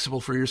 They're flexible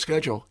for your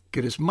schedule.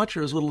 Get as much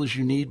or as little as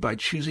you need by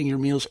choosing your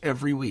meals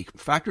every week.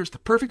 Factor's the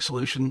perfect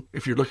solution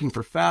if you're looking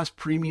for fast,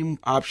 premium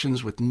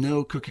options with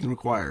no cooking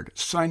required.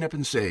 Sign up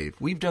and save.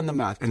 We've done the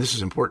math, and this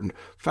is important.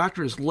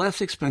 Factor is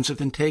less expensive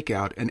than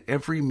takeout, and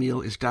every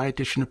meal is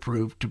dietitian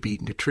approved to be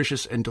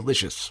nutritious and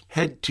delicious.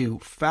 Head to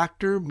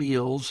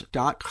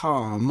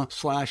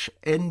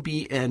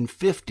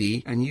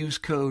factormeals.com/NBN50 and use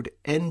code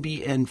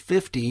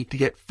NBN50 to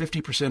get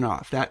 50%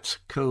 off. That's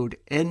code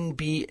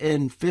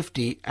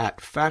NBN50 at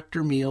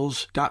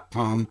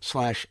factormeals.com/NBN50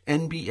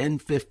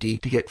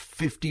 to get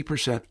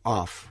 50%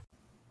 off.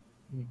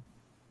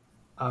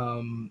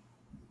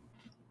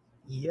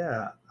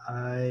 Yeah,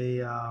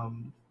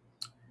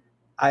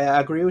 I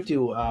agree with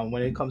you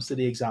when it comes to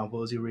the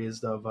examples you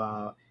raised of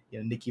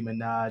Nicki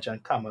Minaj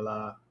and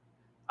Kamala,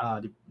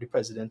 the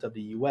president of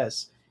the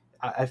U.S.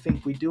 I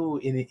think we do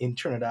in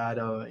Trinidad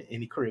or in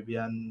the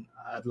Caribbean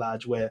at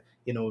large, where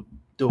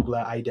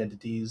Dougla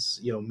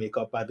identities make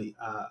up at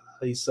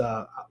least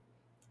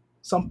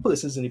some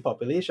persons in the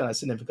population, a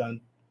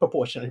significant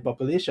proportion of the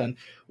population.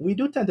 We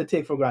do tend to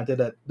take for granted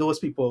that those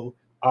people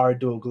are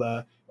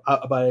Dougla,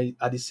 but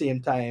at the same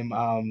time,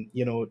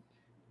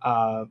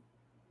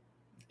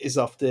 is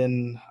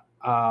often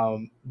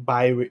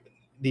by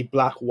the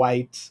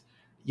black-white,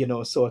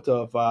 sort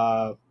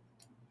of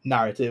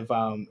narrative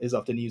is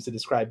often used to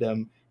describe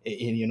them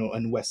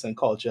in Western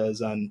cultures,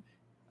 and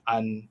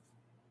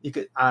you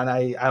could, and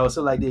I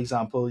also like the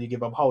example you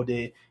give of how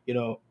they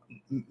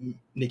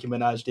Nicki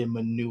Minaj, they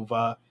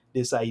maneuver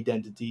these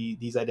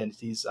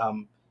identities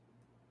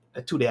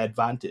to their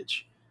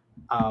advantage.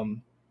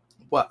 And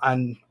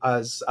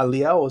as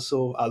Aaliyah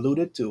also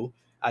alluded to,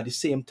 at the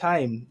same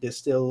time, there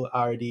still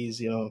are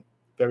these,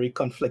 very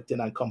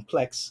conflicting and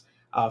complex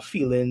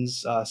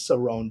feelings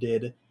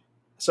surrounding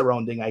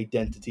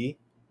identity.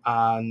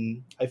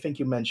 And I think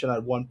you mentioned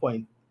at one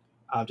point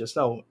just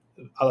now,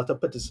 a lot of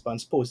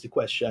participants posed the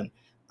question,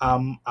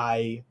 am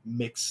I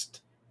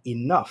mixed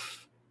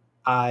enough?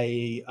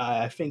 I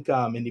think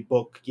in the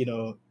book,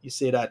 you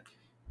say that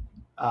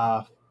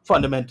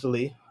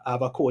fundamentally, I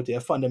have a quote here,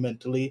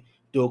 fundamentally,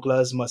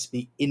 Douglas must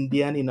be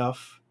Indian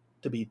enough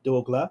to be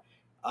Dougla,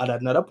 At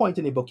another point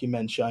in the book, you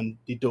mentioned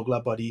the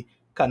Douglas body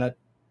can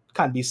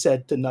be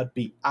said to not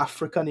be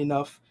African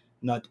enough,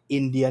 not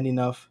Indian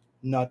enough,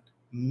 not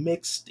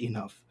mixed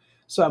enough.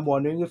 So I'm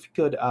wondering if you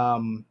could,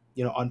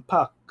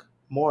 unpack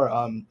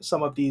more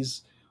some of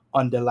these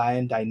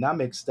underlying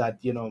dynamics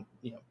that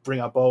bring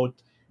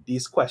about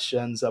these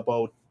questions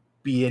about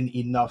being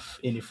enough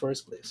in the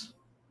first place.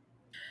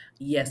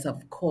 Yes,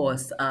 of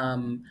course.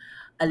 Aliyah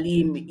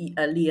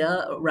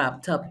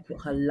wrapped up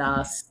her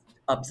last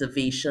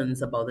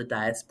observations about the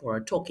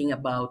diaspora, talking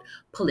about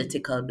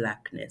political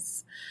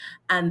blackness,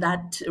 and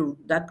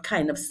that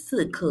kind of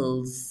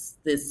circles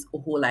this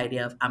whole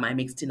idea of am I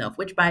mixed enough,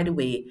 which, by the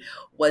way,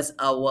 was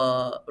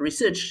our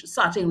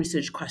starting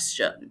research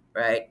question,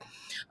 right?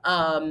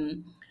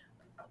 Um,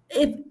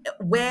 if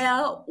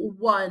where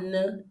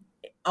one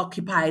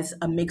occupies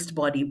a mixed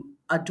body,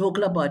 a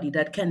Douglas body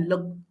that can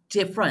look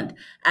different,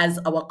 as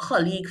our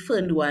colleague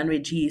Fern Luan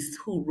Regis,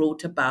 who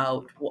wrote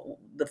about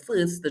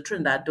the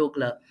Trinidad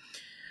Douglas,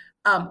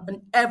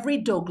 and every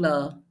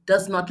Douglas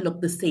does not look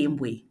the same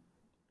way.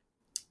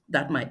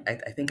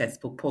 I think I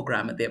spoke poor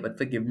grammar there, but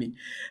forgive me.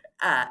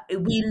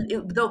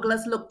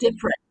 Douglas look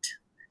different,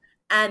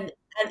 and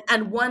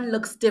and one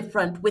looks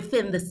different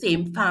within the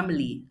same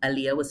family.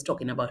 Aliyah was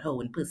talking about her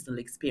own personal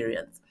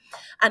experience.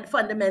 And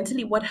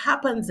fundamentally, what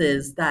happens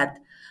is that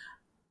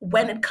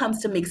when it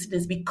comes to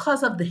mixedness,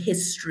 because of the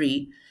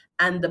history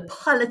and the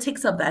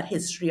politics of that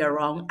history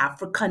around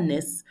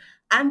Africanness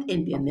and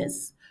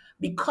Indianness,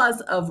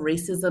 because of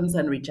racisms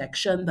and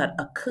rejection that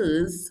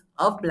occurs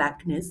of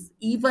blackness,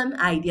 even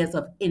ideas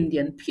of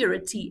Indian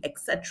purity,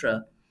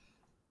 etc.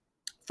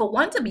 For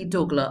one to be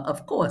Douglas,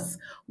 of course,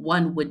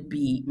 one would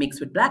be mixed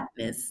with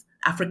blackness,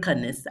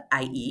 Africanness,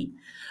 i.e.,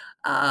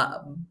 uh,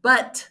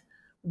 but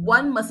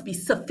one must be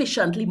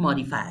sufficiently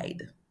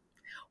modified.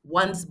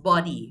 One's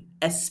body,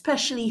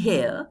 especially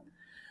hair,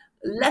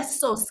 less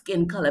so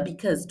skin color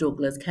because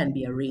Douglas can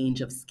be a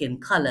range of skin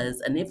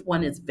colors. And if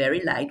one is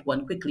very light,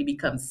 one quickly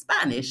becomes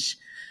Spanish.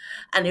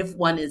 And if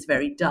one is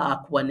very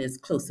dark, one is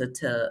closer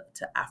to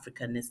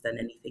Africanness than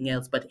anything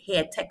else. But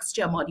hair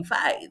texture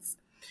modifies.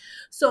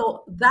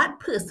 So that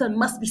person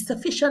must be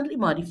sufficiently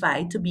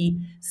modified to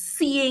be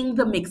seeing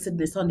the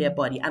mixedness on their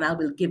body. And I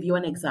will give you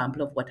an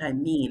example of what I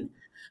mean.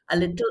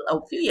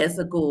 A few years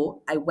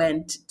ago, I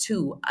went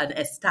to an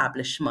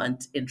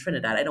establishment in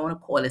Trinidad. I don't want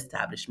to call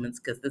establishments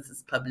because this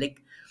is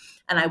public.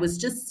 And I was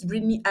just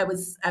really, I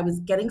was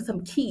getting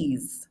some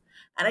keys.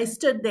 And I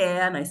stood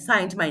there and I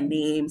signed my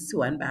name,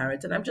 Sue Ann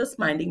Barrett, and I'm just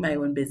minding my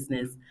own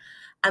business.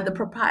 And the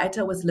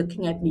proprietor was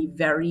looking at me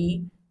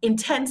very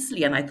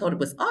intensely, and I thought it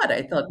was odd.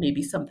 I thought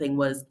maybe something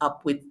was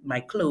up with my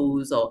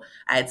clothes or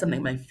I had something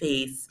on my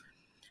face.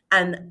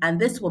 And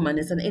this woman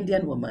is an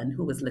Indian woman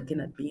who was looking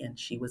at me, and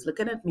she was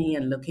looking at me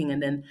and looking. And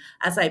then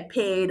as I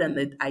paid and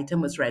the item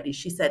was ready,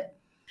 she said,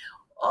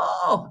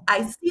 "Oh,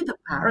 I see the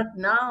parrot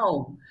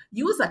now.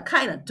 You was a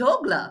kind of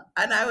Douglas."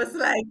 And I was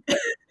like,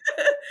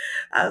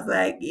 I was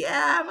like,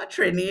 yeah, I'm a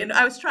Trini. And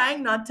I was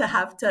trying not to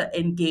have to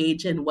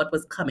engage in what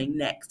was coming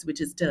next, which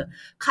is to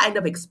kind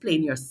of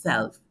explain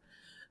yourself.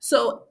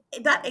 So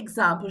that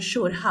example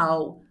showed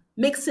how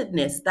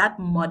mixedness, that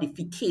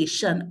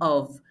modification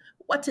of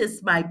what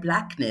is my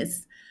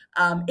blackness,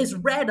 is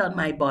read on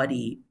my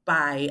body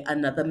by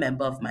another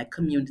member of my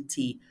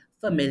community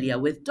familiar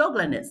with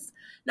Douglasness.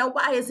 Now,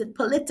 why is it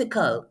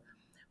political?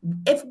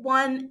 If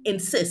one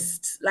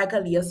insists, like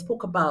Aliyah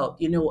spoke about,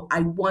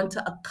 I want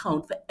to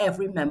account for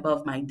every member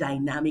of my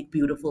dynamic,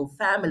 beautiful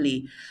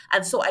family.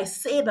 And so I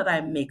say that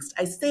I'm mixed.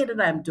 I say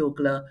that I'm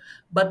Douglas,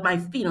 but my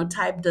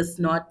phenotype does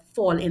not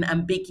fall in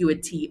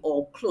ambiguity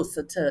or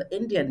closer to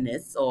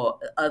Indianness or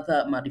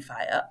other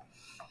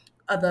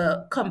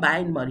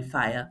combined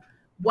modifier.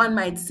 One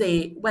might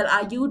say, well,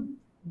 are you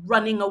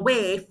running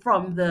away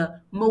from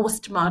the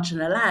most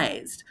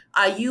marginalized?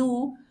 Are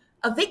you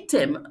a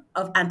victim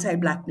of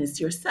anti-blackness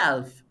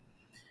yourself?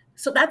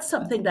 So that's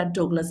something that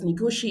Douglas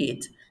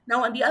negotiate.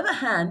 Now, on the other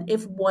hand,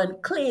 if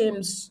one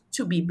claims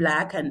to be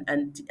black and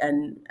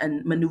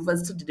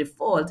maneuvers to the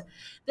default,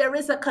 there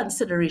is a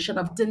consideration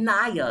of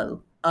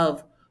denial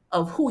of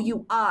who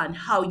you are and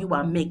how you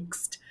are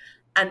mixed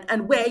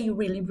and where you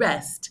really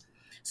rest.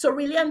 So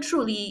really and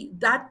truly,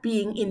 that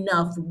being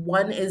enough,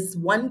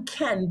 one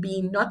can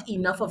be not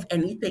enough of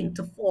anything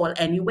to fall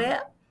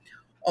anywhere,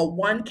 or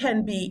one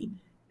can be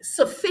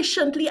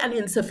sufficiently and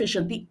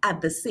insufficiently at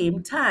the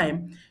same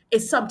time,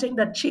 is something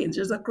that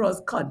changes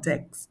across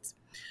contexts.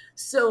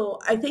 So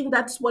I think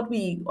that's what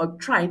we are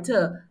trying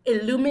to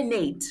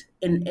illuminate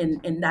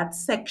in that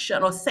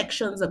section or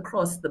sections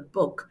across the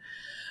book.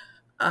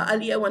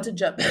 Ali, I want to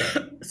jump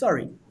in.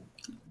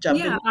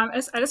 Yeah,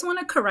 I just want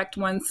to correct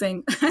one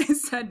thing I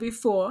said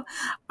before.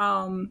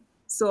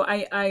 So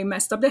I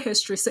messed up the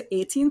history. So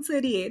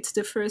 1838,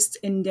 the first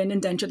Indian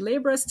indentured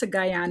laborers to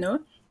Guyana.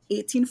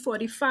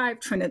 1845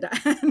 Trinidad.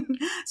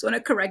 So I want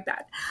to correct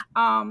that.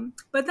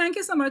 But thank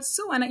you so much,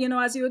 Sue. And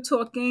as you were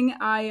talking,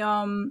 I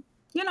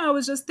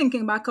was just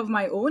thinking back of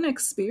my own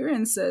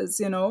experiences,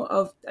 and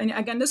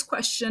again, this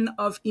question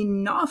of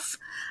enough.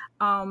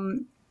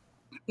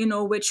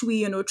 which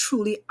we,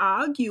 truly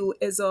argue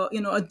is a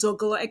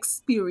Douglas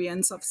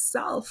experience of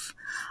self.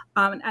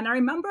 And I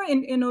remember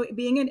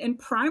being in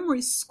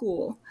primary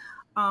school.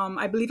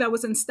 I believe I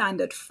was in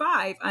standard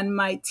 5, and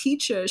my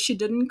teacher, she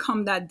didn't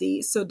come that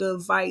day. So the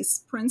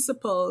vice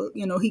principal,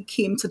 he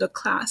came to the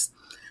class.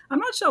 I'm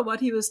not sure what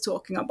he was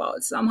talking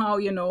about. Somehow,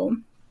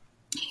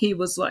 he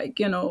was like,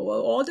 well,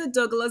 all the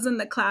Douglas in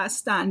the class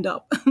stand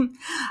up.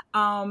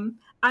 And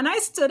I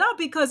stood up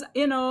because,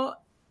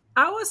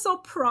 I was so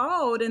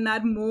proud in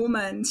that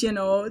moment,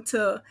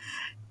 to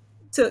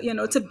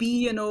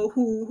be,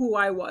 who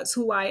I was,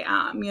 who I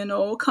am,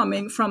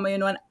 coming from,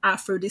 an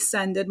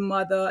Afro-descended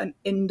mother, an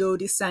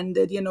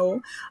Indo-descended,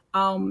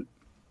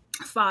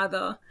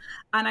 father.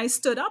 And I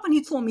stood up and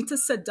he told me to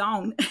sit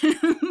down.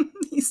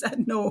 He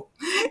said, no.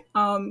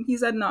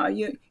 No,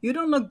 you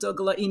don't look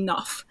Douglas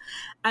enough.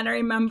 And I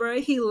remember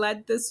he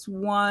let this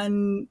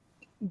one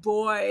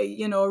boy,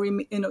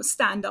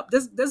 stand up.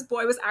 This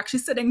boy was actually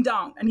sitting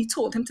down, and he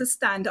told him to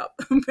stand up,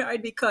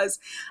 right? Because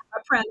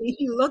apparently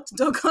he looked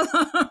Douglas,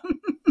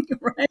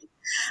 right?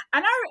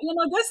 And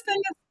this thing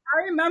is,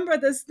 I remember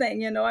this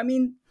thing, I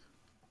mean,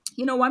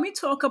 when we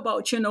talk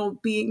about,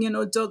 being,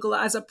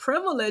 Douglas as a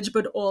privilege,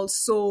 but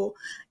also,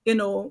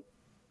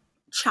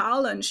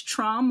 challenge,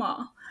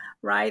 trauma,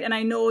 right? And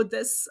I know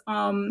this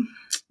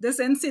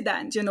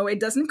incident, it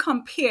doesn't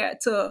compare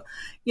to,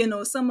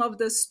 some of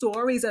the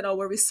stories that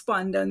our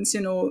respondents,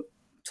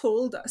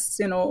 told us,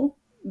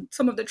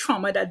 some of the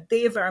trauma that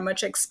they very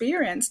much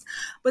experienced.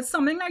 But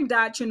something like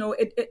that,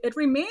 it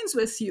remains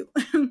with you.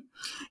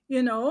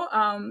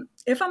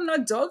 If I'm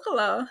not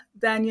Douglas,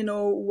 then,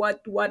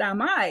 what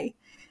am I?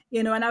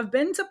 And I've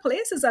been to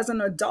places as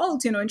an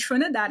adult, in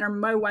Trinidad. I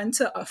remember I went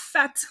to a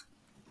fete,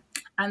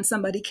 and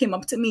somebody came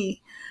up to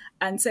me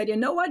and said, you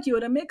know what, you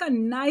would make a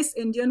nice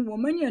Indian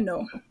woman,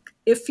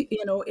 if you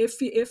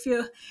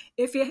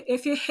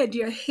hid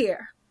your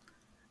hair.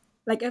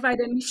 Like if I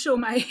didn't show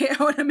my hair,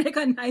 I would make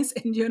a nice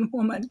Indian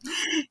woman,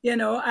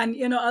 and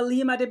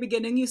Alim, at the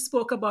beginning you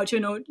spoke about,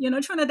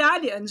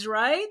 Trinidadians,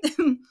 right?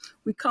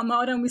 We come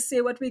out and we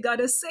say what we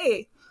gotta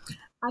say.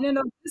 And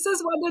this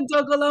is what the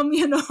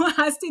Douglas,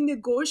 has to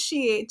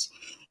negotiate,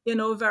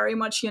 very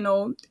much,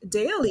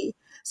 daily.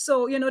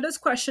 So, this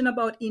question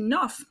about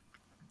enough,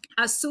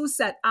 as Sue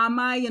said, am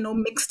I,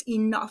 mixed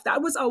enough?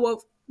 That was our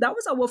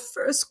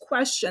first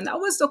question. That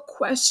was the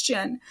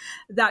question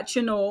that,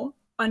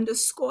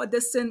 underscored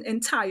this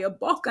entire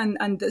book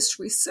and this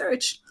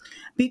research.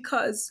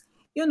 Because,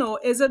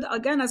 is it,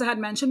 again, as I had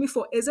mentioned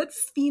before, is it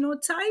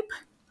phenotype?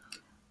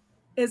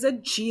 Is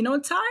it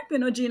genotype?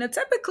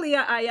 Genotypically,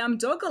 I am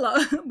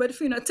Douglas, but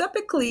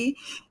phenotypically,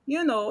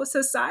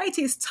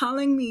 society is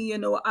telling me,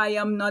 I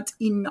am not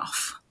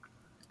enough.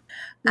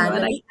 And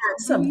let me add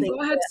something.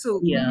 Go ahead,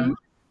 Sue.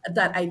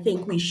 That I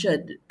think we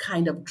should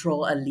kind of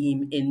draw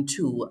Alim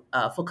into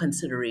for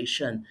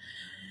consideration.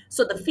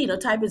 So the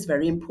phenotype is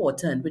very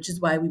important, which is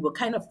why we were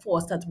kind of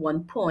forced at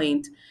one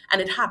point, and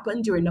it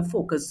happened during a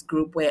focus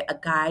group where a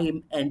guy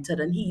entered,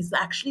 and he's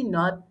actually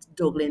not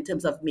Douglas in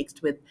terms of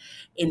mixed with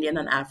Indian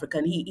and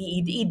African.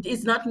 He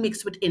is not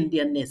mixed with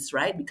Indianness,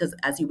 right? Because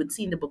as you would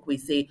see in the book, we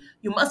say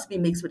you must be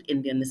mixed with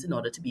Indianness in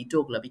order to be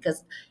Douglas,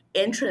 because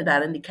in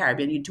Trinidad and the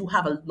Caribbean, you do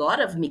have a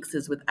lot of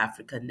mixes with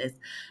Africanness,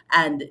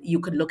 and you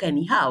could look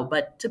anyhow,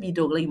 but to be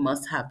Douglas, you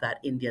must have that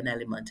Indian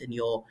element in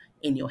your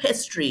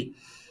history.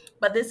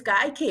 But this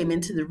guy came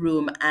into the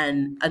room,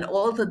 and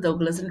all the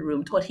Douglas in the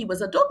room thought he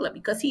was a Douglas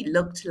because he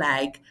looked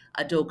like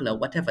a Douglas,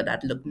 whatever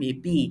that look may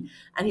be.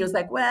 And he was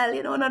like, well,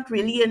 not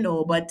really,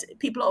 but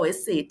people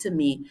always say to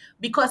me,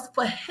 because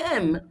for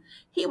him,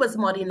 he was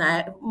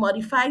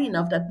modified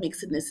enough that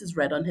mixedness is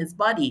read on his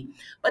body.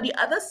 But the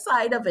other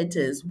side of it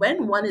is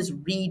when one is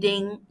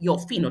reading your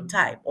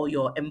phenotype or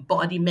your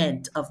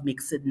embodiment of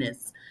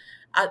mixedness,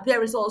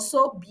 there is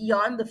also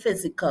beyond the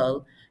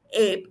physical,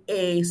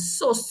 a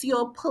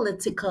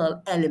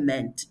socio-political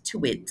element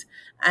to it,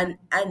 and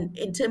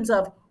in terms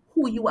of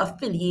who you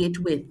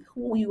affiliate with,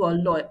 who you are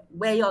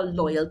where your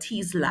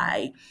loyalties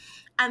lie,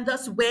 and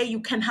thus where you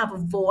can have a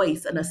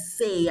voice and a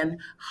say, and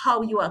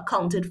how you are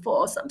accounted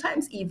for.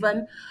 Sometimes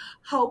even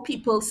how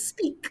people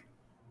speak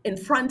in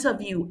front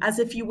of you as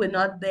if you were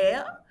not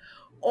there,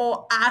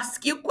 or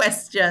ask you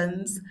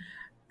questions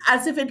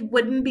as if it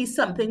wouldn't be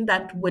something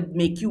that would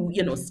make you,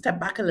 step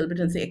back a little bit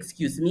and say,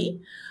 excuse me.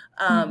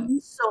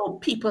 So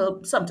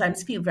people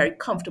sometimes feel very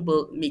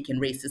comfortable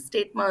making racist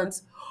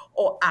statements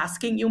or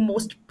asking you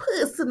most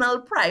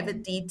personal,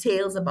 private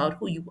details about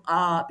who you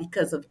are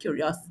because of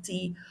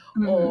curiosity,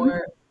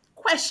 or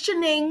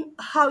questioning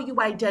how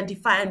you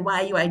identify and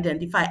why you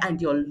identify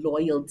and your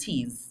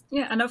loyalties.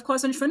 Yeah, and of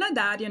course in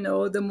Trinidad,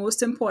 the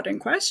most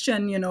important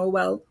question,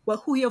 well,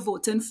 who you're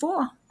voting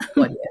for.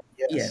 Well,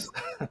 yes.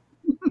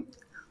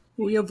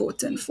 Who you're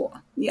voting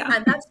for. Yeah.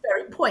 And that's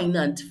very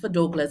poignant for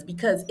Douglas,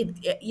 because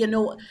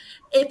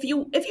if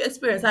you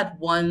experience that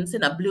once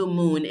in a blue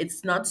moon,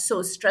 it's not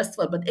so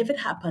stressful. But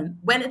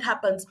when it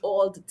happens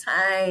all the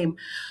time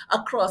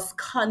across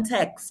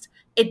context,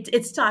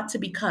 it starts to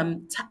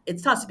become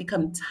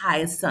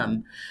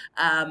tiresome.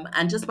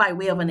 And just by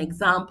way of an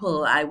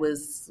example, I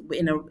was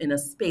in a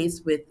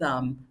space with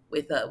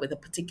a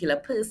particular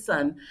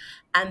person,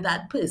 and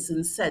that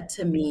person said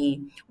to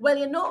me, "Well,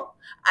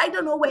 I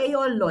don't know where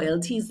your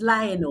loyalties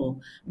lie,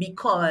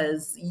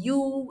 because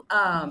you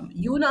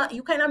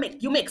kind of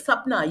mix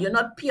up now. You're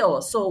not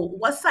pure. So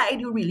what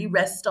side you really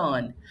rest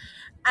on?"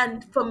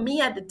 And for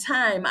me at the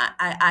time,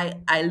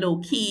 I low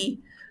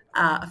key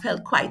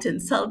felt quite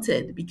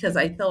insulted because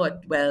I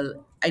thought,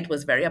 well, it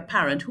was very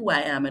apparent who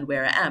I am and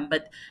where I am.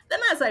 But then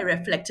as I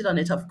reflected on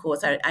it, of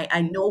course,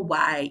 I know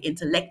why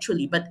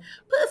intellectually, but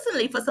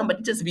personally, for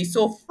somebody just to be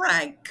so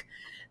frank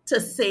to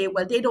say,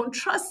 well, they don't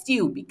trust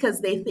you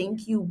because they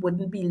think you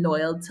wouldn't be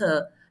loyal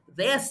to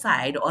their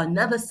side or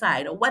another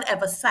side or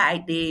whatever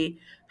side they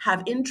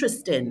have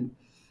interest in,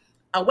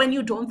 when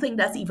you don't think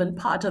that's even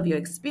part of your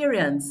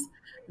experience,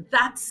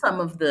 that's some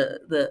of the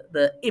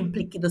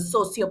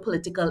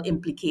socio-political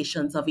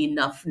implications of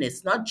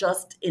enoughness, not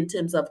just in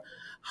terms of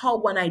how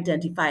one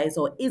identifies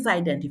or is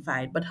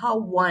identified, but how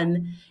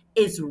one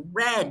is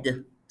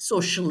read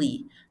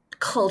socially,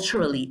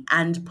 culturally,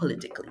 and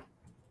politically.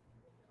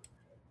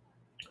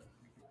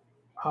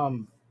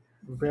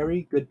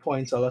 Very good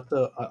points. A lot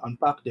to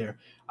unpack there.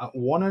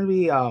 One of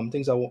the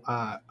things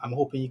I'm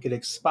hoping you could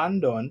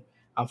expand on,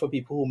 for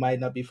people who might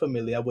not be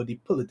familiar with the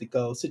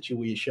political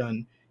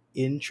situation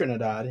in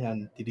Trinidad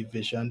and the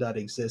division that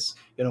exists.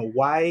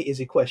 Why is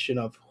a question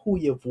of who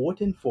you're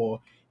voting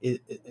for,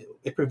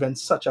 it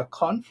prevents such a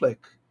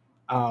conflict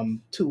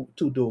to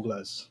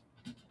Douglas?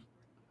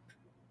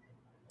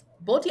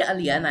 Both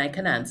Aliyah and I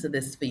can answer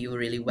this for you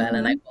really well,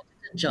 and I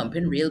wanted to jump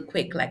in real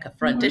quick like a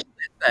frontish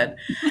person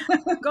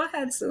Go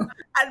ahead, Sue.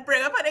 and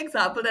bring up an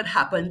example that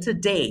happened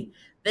today.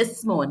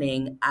 This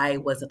morning, I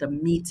was at a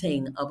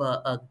meeting of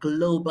a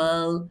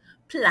global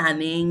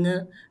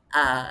planning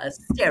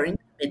steering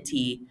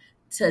committee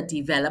to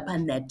develop a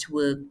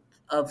network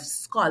of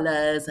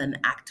scholars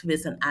and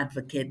activists and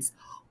advocates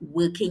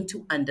working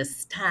to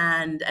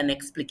understand and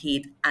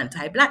explicate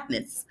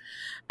anti-Blackness.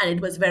 And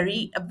it was a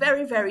very,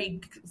 very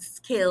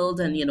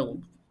skilled and,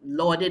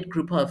 lauded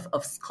group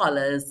of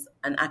scholars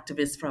and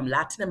activists from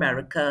Latin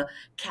America,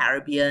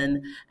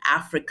 Caribbean,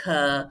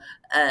 Africa,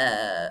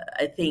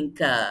 I think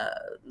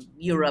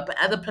Europe,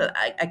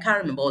 I can't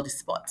remember all the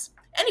spots.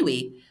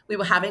 Anyway, we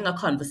were having a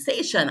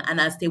conversation, and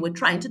as they were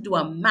trying to do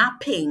a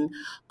mapping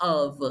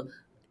of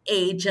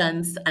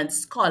agents and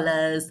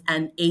scholars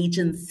and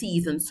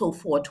agencies and so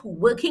forth who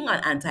were working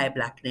on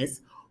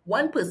anti-Blackness,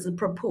 one person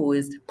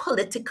proposed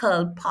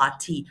political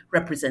party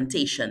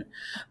representation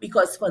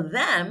because for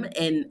them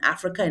in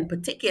Africa in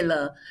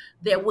particular,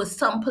 there were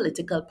some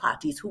political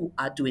parties who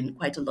are doing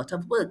quite a lot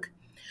of work.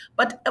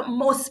 But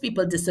most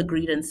people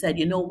disagreed and said,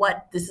 you know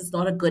what, this is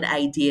not a good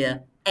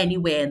idea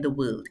anywhere in the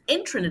world.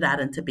 In Trinidad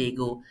and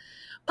Tobago,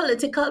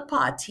 political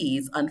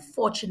parties,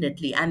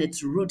 unfortunately, and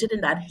it's rooted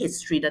in that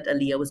history that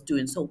Aliyah was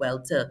doing so well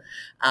to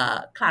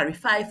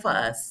clarify for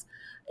us.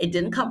 It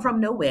didn't come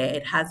from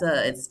nowhere.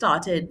 It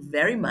started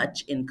very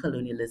much in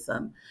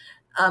colonialism.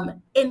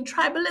 In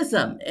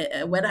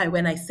tribalism,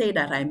 when I say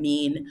that, I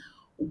mean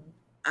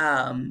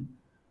um,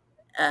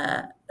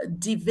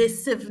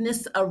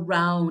 divisiveness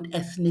around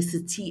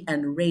ethnicity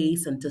and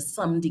race, and to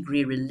some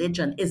degree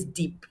religion, is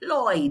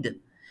deployed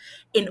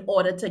in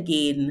order to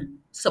gain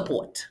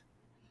support.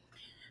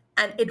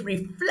 And it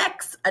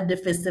reflects a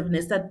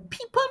divisiveness that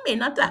people may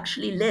not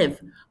actually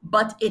live,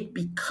 but it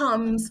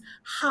becomes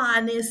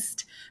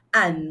harnessed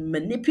and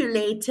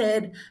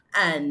manipulated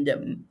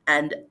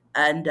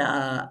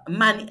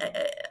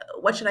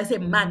what should I say,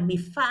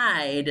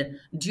 magnified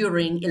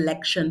during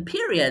election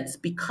periods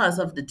because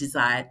of the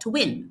desire to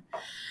win.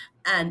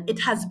 And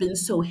it has been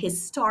so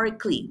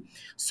historically.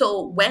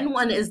 So when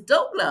one is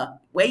Douglas,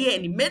 where you're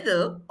in the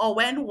middle, or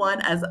when one,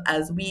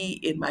 as we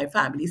in my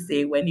family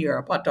say, when you're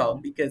a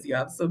potong, because you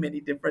have so many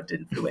different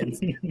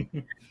influences,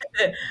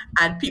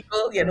 and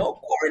people,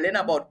 quarreling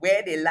about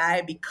where they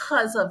lie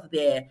because of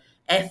their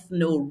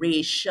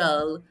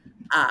ethno-racial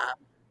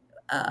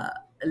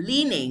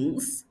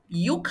leanings,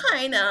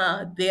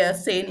 they're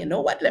saying, you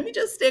know what, let me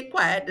just stay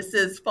quiet. This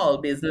is fall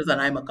business and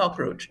I'm a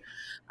cockroach.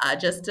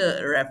 Just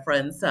to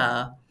reference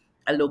a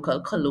local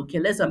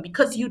colloquialism,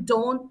 because you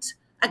don't,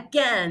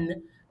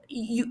 again,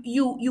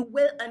 you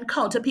will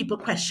encounter people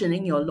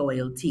questioning your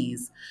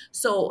loyalties.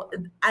 So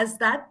as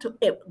that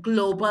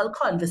global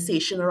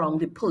conversation around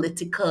the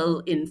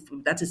political,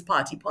 that is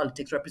party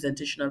politics,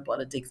 representational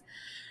politics,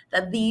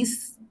 that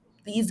these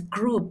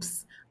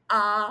groups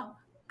are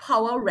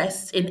power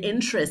rests in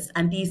interest,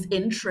 and these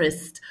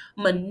interests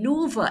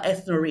maneuver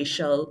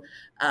ethno-racial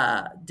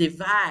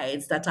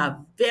divides that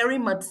are very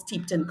much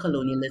steeped in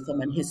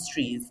colonialism and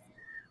histories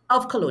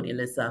of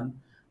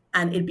colonialism,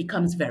 and it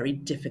becomes very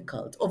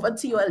difficult. Over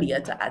to you,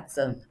 Aliyah, to add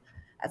some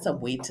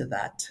weight to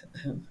that.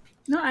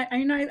 No,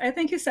 I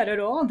think you said it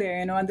all there,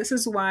 and this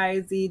is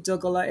why the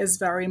Dougala is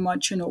very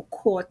much,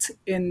 caught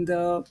in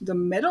the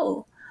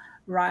middle,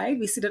 right?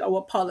 We see that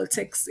our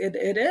politics, it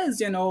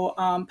is,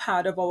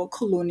 part of our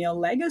colonial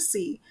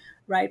legacy,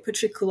 right?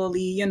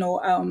 Particularly,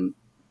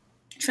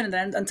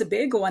 Trinidad and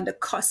Tobago on the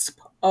cusp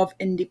of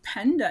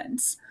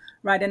independence,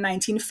 right? In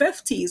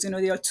 1950s,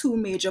 there are two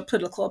major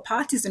political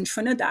parties in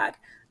Trinidad: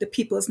 the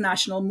People's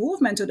National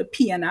Movement, or the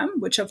PNM,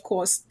 which of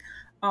course,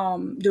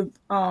 the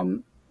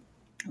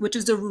which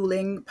is the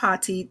ruling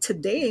party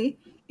today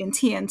in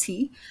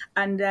TNT,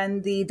 and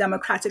then the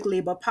Democratic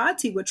Labour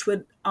Party, which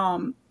would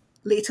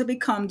later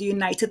become the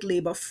United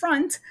Labour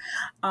Front,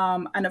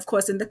 and of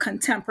course, in the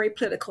contemporary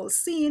political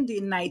scene, the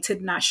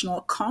United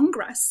National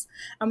Congress.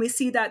 And we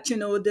see that,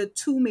 the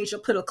two major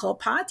political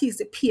parties,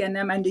 the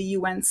PNM and the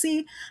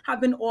UNC, have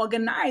been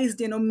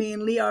organized,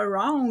 mainly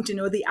around,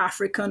 the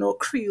African or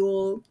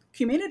Creole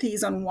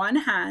communities on one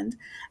hand,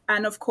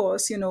 and of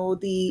course,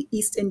 the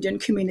East Indian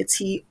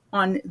community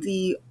on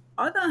the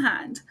other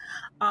hand.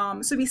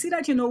 So we see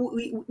that,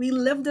 we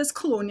live this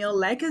colonial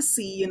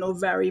legacy,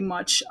 very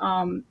much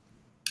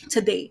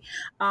today.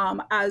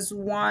 As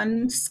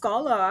one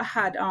scholar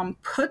had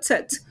put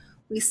it,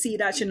 we see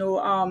that,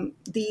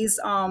 these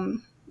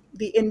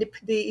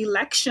the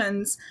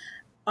elections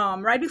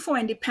right before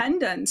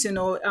independence,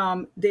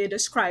 they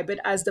describe it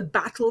as the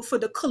battle for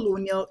the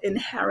colonial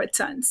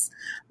inheritance,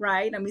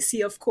 right? And we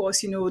see, of course,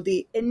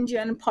 the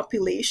Indian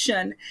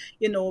population,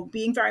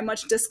 being very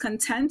much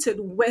discontented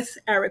with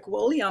Eric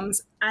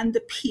Williams and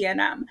the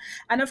PNM.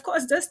 And of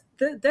course, this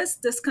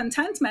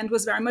discontentment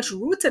was very much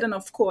rooted in,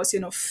 of course,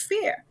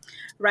 fear,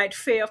 right?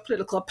 Fear of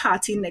political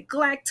party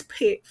neglect,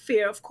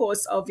 fear, of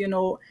course, of,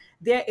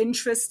 their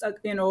interests,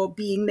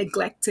 being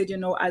neglected,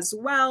 as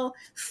well,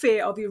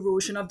 fear of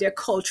erosion of their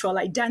cultural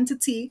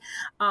identity.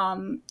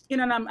 And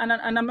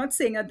I'm not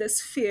saying that this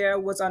fear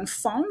was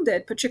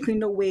unfounded, particularly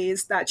in the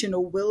ways that,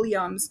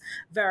 Williams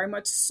very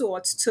much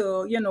sought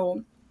to,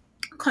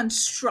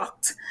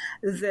 construct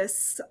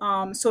this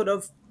sort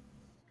of,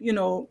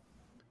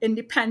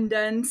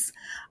 independence,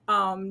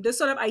 this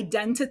sort of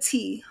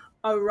identity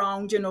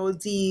around,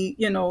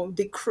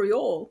 the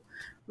Creole,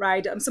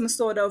 right? Some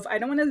sort of, I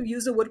don't want to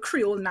use the word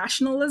Creole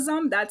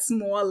nationalism. That's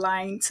more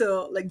aligned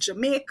to like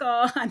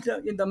Jamaica and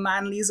the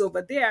Manleys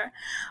over there.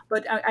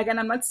 But again,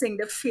 I'm not saying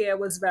the fear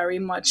was very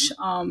much,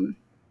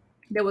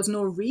 there was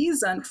no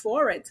reason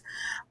for it.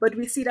 But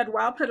we see that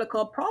while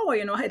political power,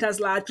 it has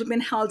largely been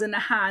held in the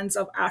hands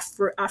of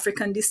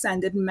African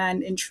descended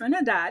men in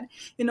Trinidad,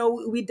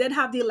 we did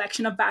have the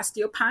election of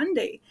Bastio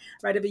Pandey,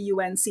 right, of the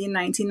UNC in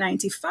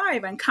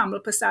 1995, and Kamal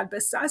Prasad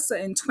Besassa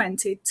in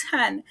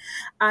 2010.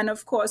 And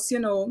of course,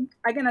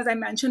 again, as I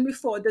mentioned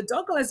before, the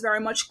Douglas is very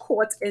much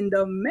caught in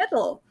the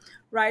middle,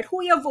 right? Who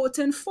are you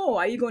voting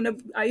for? Are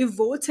you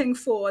voting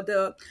for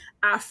the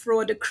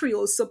the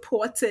Creole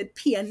supported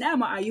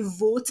PNM, or are you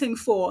voting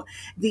for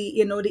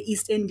the, the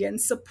East Indian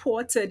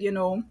supported,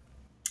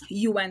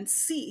 UNC,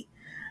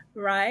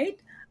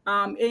 right?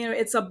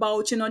 It's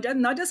about,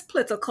 not just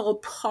political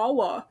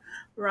power,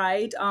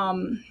 right?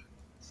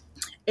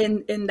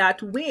 In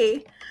that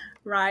way,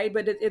 right?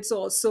 But it's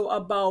also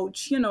about,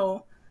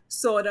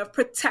 sort of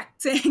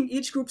protecting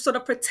each group, sort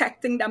of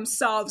protecting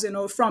themselves,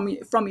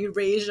 from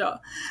erasure.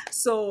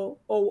 So,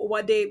 or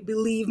what they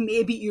believe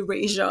may be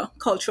erasure,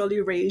 cultural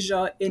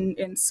erasure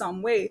in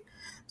some way.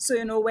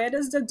 So, where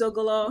does the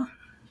Douglas,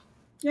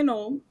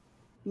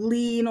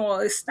 lean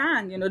or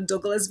stand?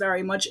 Douglas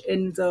very much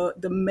in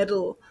the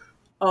middle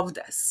of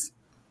this.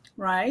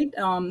 Right?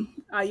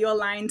 Are you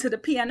aligned to the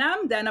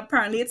PNM? Then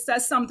apparently it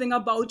says something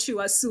about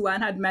you, as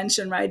Suan had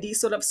mentioned, right? These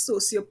sort of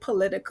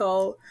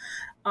socio-political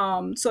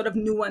sort of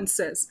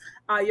nuances.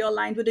 Are you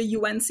aligned with the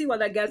UNC?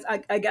 Well,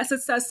 I guess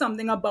it says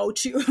something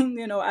about you,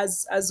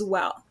 as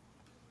well.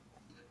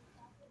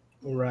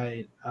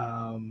 Right.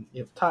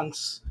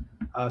 Thanks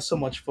so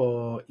much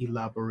for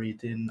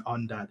elaborating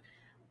on that.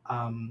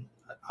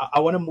 I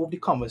want to move the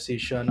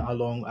conversation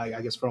along,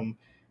 I guess, from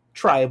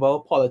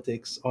tribal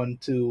politics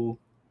onto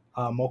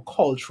more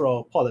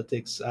cultural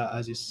politics,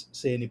 as you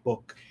say in the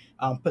book,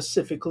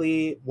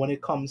 specifically when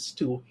it comes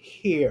to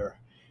hair.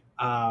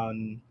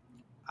 Um,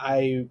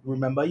 I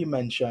remember you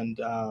mentioned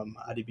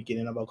at the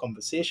beginning of our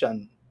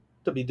conversation,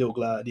 to be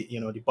Douglas,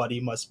 the body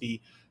must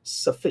be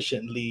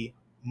sufficiently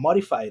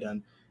modified.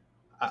 And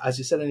as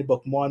you said in the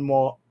book, more and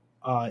more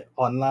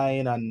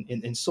online and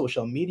in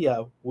social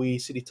media, we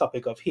see the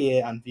topic of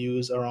hair and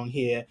views around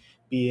hair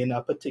being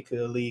a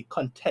particularly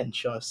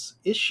contentious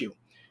issue.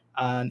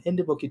 And in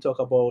the book, you talk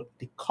about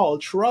the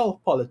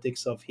cultural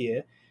politics of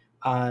hair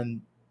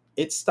and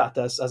its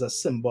status as a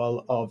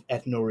symbol of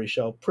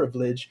ethno-racial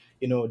privilege,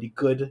 the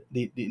good,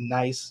 the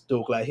nice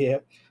Douglas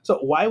hair. So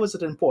why was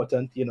it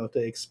important, to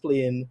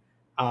explain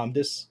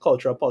this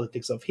cultural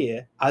politics of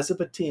hair as it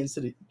pertains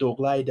to the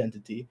Douglas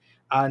identity?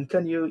 And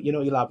can you,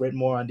 elaborate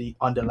more on the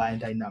underlying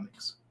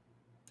dynamics?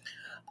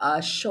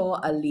 Sure,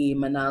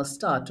 Alim, and I'll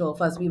start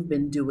off as we've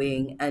been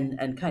doing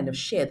and kind of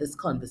share this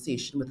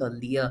conversation with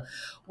Aaliyah.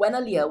 When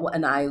Aaliyah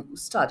and I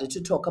started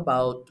to talk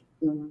about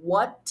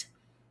what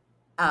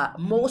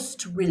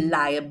most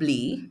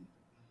reliably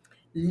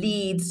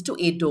leads to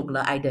a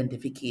Douglas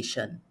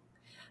identification.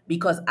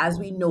 Because as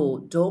we know,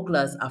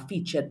 Douglas are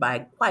featured by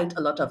quite a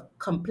lot of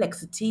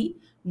complexity,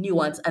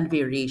 nuance, and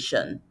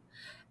variation.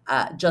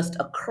 just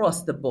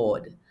across the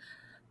board.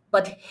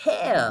 But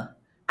hair,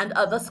 and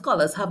other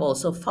scholars have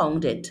also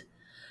found it,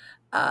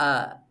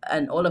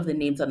 and all of the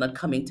names are not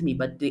coming to me,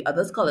 but the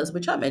other scholars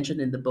which are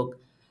mentioned in the book,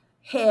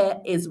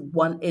 hair is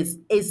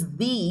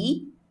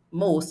the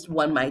most,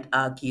 one might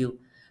argue,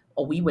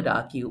 or we would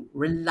argue,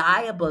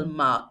 reliable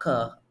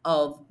marker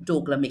of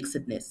Douglas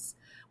mixedness.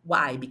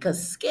 Why?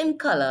 Because skin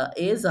color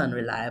is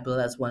unreliable,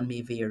 as one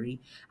may vary,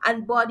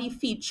 and body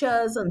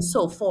features and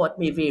so forth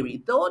may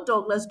vary. Though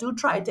Douglas do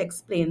try to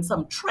explain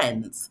some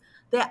trends,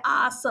 there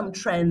are some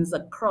trends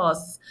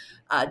across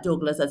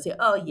Douglas that say,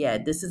 oh, yeah,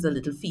 this is a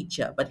little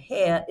feature, but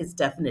hair is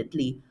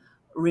definitely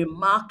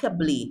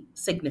remarkably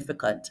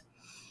significant.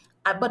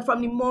 But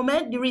from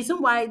the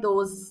reason why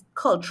those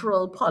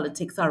cultural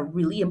politics are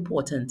really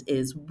important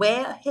is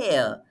where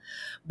hair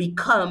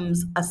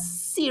becomes a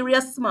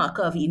serious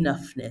marker of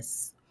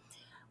enoughness,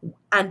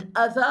 and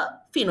other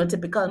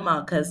phenotypical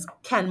markers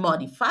can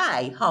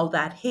modify how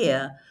that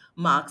hair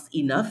marks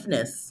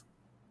enoughness.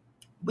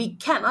 We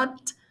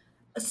cannot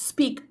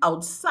speak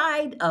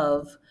outside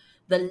of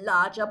the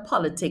larger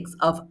politics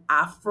of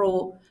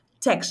Afro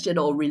textured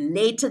or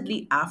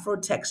relatedly Afro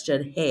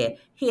textured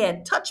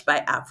hair touched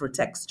by Afro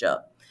texture.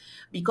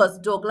 Because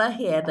Douglas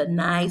hair, the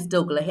nice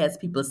Douglas hair, as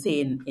people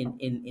say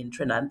in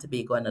Trinidad and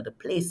Tobago and other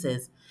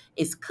places,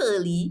 is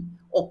curly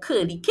or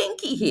curly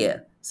kinky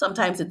hair.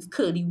 Sometimes it's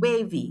curly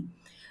wavy,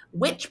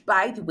 which,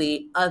 by the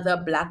way, other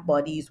black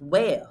bodies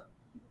wear.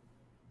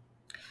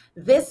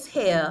 This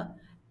hair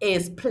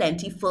is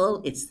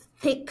plentiful, it's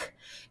thick,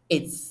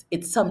 it's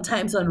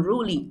sometimes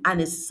unruly,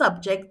 and is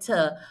subject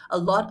to a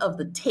lot of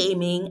the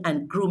taming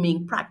and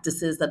grooming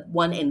practices that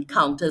one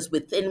encounters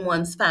within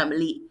one's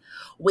family,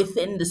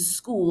 within the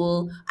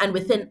school, and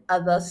within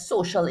other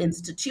social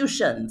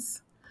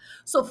institutions.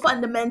 So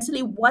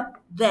fundamentally, what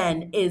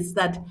then is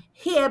that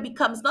hair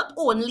becomes not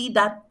only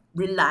that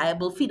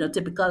reliable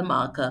phenotypical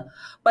marker,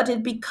 but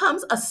it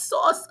becomes a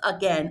source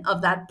again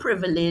of that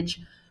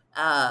privilege,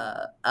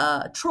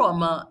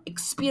 trauma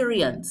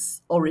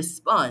experience or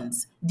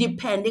response,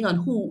 depending on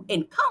who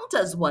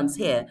encounters one's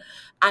hair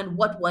and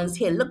what one's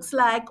hair looks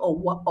like,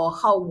 or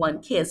how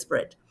one cares for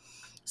it.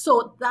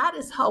 So that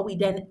is how we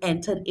then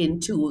entered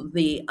into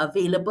the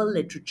available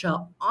literature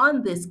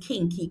on this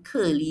kinky,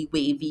 curly,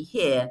 wavy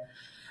hair.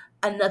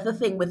 Another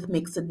thing with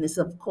mixedness,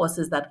 of course,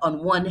 is that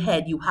on one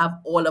head you have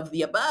all of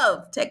the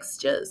above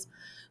textures.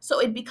 So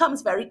it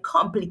becomes very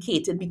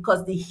complicated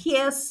because the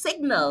hair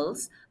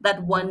signals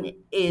that one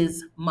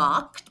is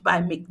marked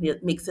by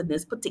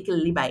mixedness,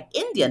 particularly by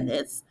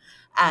Indianness,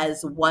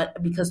 as one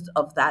because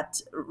of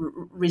that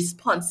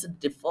response to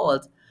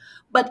default.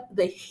 But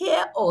the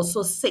hair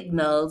also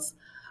signals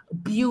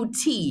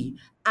beauty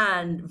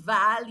and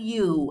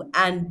value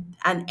and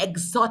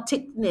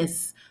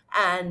exoticness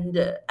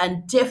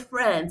and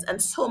difference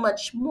and so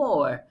much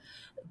more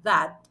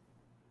that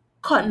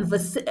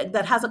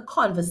that has a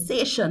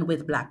conversation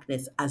with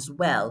blackness as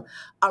well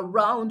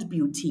around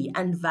beauty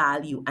and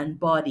value and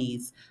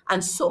bodies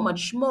and so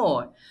much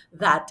more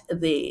that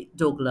the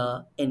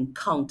Douglas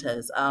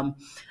encounters.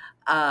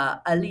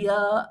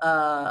 Aliyah,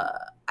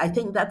 I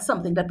think that's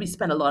something that we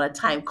spend a lot of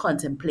time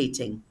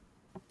contemplating.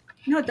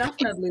 No,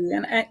 definitely.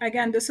 And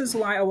again, this is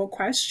why our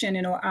question,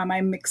 am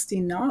I mixed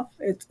enough?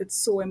 It's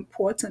so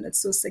important. It's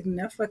so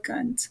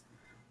significant,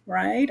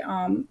 right?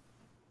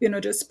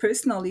 Just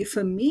personally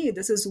for me,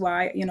 this is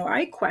why,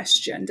 I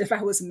questioned if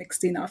I was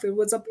mixed enough. It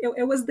was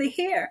the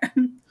hair.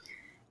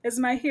 Is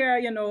my hair,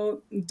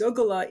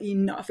 Douglas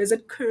enough? Is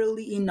it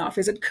curly enough?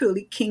 Is it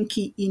curly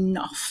kinky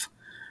enough,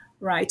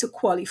 right, to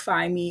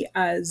qualify me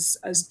as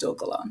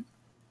Douglas?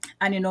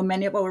 And,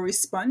 many of our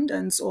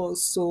respondents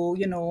also,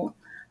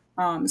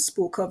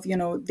 spoke of,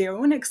 their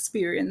own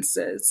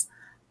experiences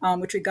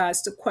with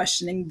regards to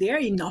questioning their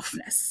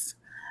enoughness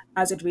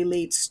as it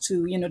relates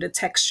to, the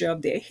texture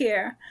of their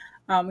hair.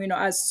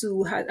 As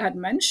Sue had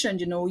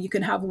mentioned, you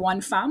can have one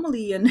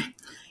family and,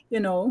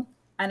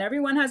 and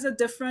everyone has a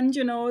different,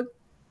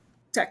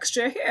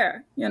 texture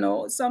hair,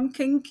 some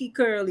kinky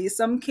curly,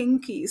 some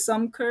kinky,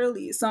 some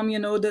curly, some,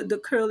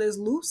 the curl is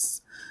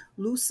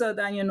looser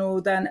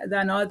than,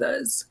 than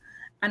others.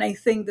 And I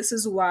think this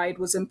is why it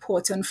was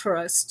important for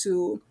us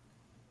to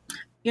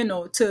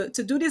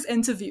to do these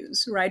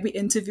interviews, right? We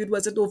interviewed,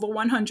 was it over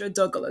 100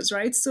 Douglas,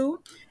 right?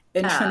 So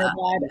in Trinidad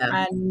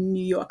and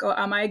New York. Or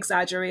am I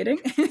exaggerating?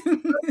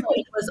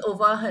 It was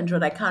over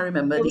 100. I can't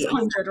remember. It was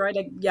 100, right?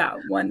 Yeah,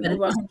 it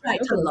was quite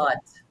a lot.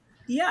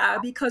 Yeah,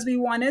 because we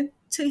wanted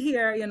to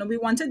hear, we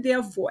wanted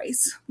their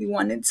voice. We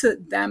wanted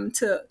them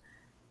to,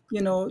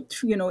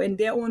 in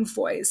their own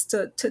voice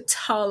to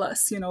tell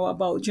us,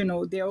 about,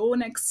 their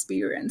own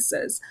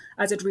experiences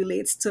as it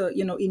relates to,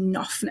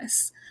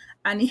 enoughness.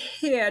 And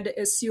here, the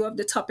issue of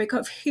the topic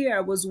of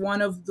hair was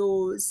one of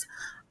those.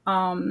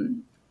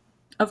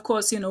 Of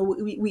course,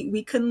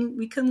 we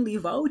can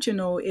leave out,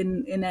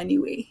 in any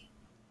way.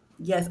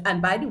 Yes,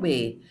 and by the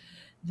way,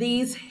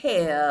 these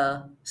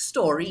hair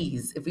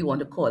stories, if we want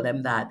to call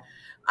them that,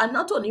 are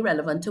not only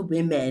relevant to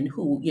women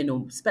who,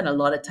 spend a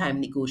lot of time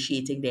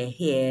negotiating their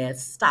hair,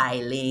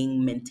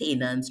 styling,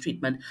 maintenance,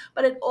 treatment,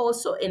 but it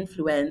also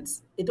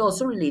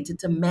related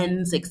to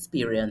men's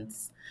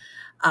experience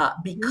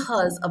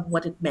because of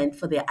what it meant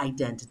for their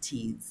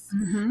identities.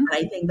 Mm-hmm. And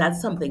I think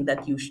that's something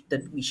that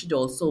that we should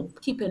also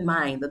keep in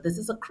mind, that this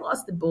is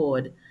across the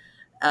board,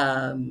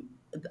 um,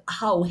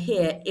 how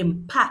hair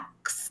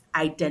impacts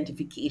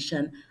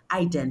identification,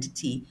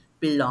 identity,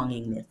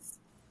 belongingness.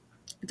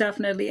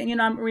 Definitely.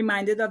 And, I'm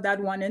reminded of that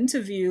one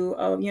interview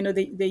of,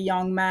 the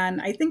young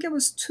man. I think it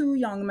was two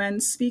young men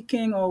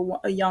speaking, or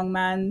a young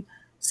man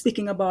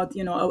speaking about,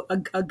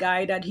 a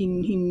guy that he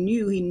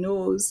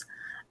knows.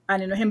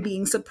 And, him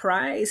being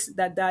surprised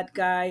that that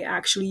guy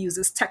actually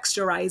uses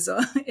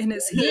texturizer in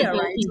his hair,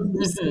 right? To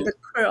loosen the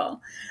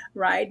curl,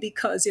 right?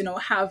 Because,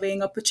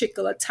 having a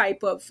particular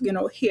type of,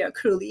 hair,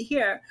 curly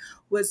hair,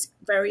 was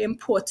very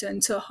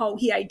important to how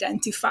he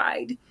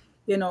identified,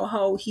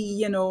 how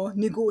he,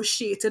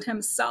 negotiated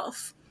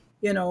himself,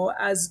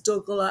 as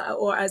Douglas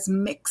or as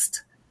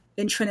mixed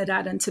in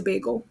Trinidad and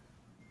Tobago.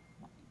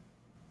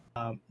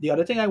 The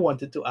other thing I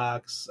wanted to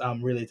ask,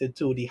 related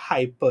to the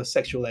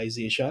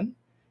hypersexualization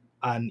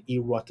and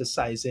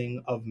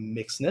eroticizing of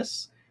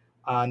mixedness.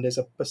 And there's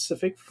a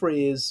specific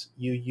phrase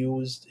you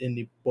used in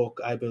the book,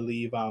 I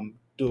believe,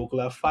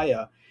 Douglas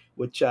Fire,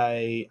 which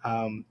I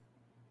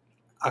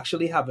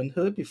actually haven't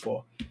heard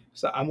before.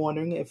 So I'm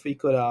wondering if we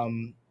could,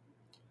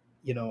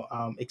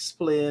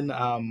 explain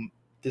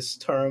this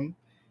term,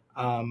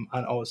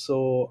 and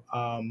also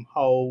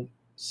how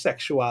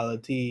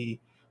sexuality,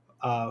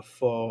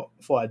 for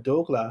a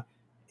Douglas,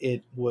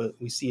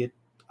 we see it,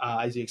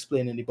 as you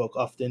explain in the book,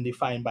 often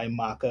defined by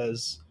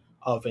markers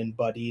of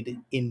embodied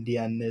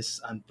Indianness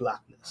and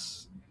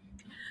blackness.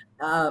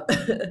 Uh,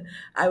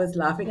 I was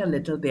laughing a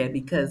little there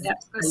because Yeah.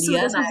 So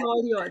Aliyah this and I, is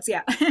all yours.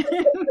 Yeah. I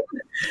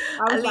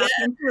was Aliyah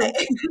laughing too.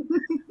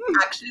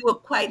 actually were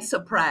quite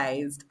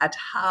surprised at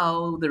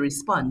how the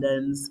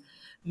respondents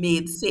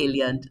made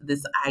salient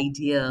this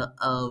idea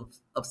of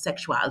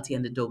sexuality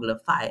and the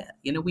Douglas Fire.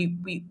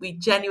 We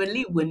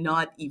genuinely were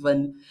not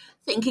even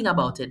thinking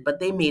about it, but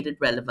they made it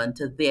relevant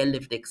to their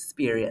lived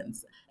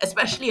experience,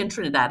 especially in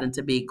Trinidad and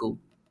Tobago.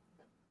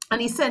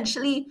 And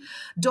essentially,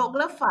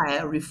 Douglas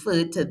Fire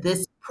referred to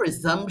this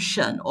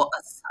presumption or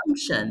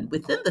assumption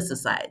within the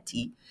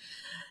society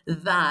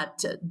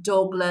that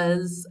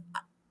Douglas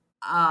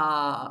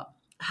have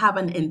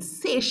an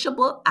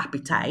insatiable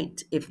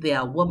appetite, if they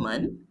are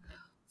women,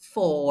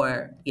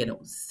 for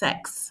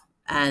sex,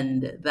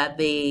 and that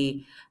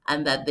they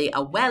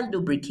are well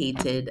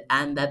lubricated,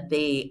 and that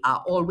they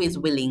are always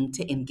willing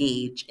to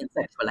engage in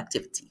sexual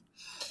activity.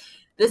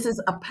 This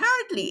is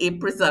apparently a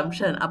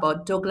presumption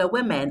about Douglas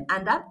women,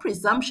 and that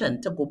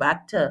presumption, to go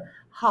back to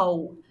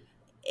how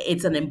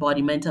it's an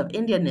embodiment of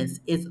Indianness,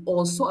 is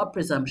also a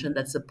presumption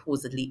that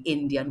supposedly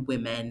Indian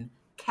women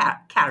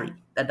carry,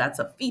 that's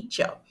a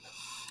feature.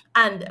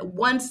 And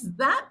once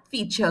that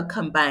feature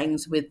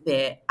combines with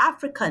their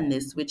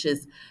Africanness, which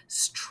is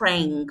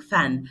strength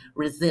and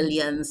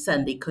resilience,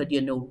 and they could,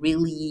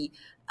 really,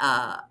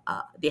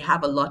 they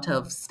have a lot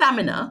of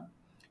stamina,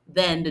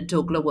 then the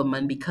Douglas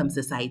woman becomes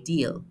this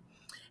ideal.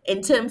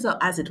 In terms of,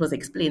 as it was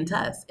explained to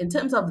us, in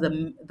terms of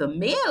the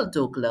male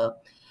Douglas,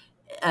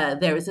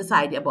 there is this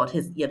idea about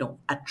his,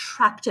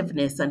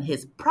 attractiveness and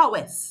his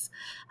prowess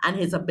and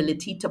his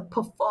ability to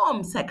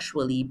perform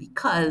sexually,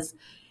 because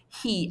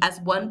he, as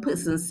one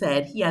person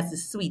said, he has the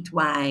sweet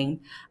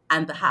wine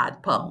and the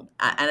hard pound.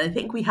 And I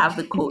think we have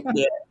the quote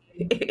here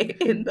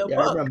in the Yeah,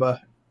 I book.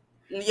 remember.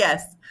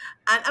 Yes.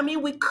 And I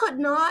mean, we could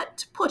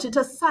not put it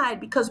aside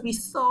because we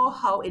saw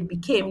how it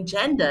became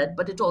gendered,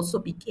 but it also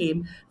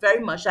became very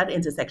much that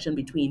intersection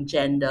between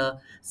gender,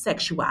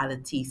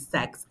 sexuality,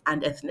 sex,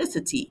 and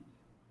ethnicity.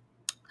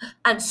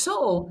 And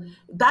so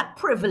that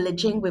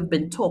privileging we've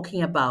been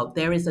talking about,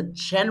 there is a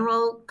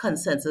general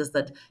consensus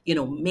that,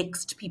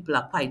 mixed people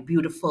are quite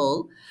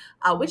beautiful,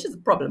 which is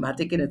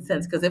problematic in a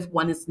sense, because if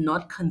one is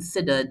not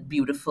considered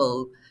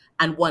beautiful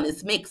and one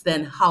is mixed,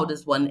 then how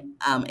does one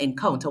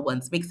encounter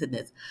one's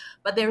mixedness?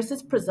 But there is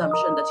this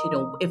presumption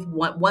that, if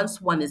once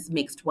one is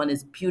mixed, one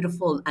is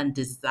beautiful and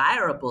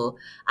desirable.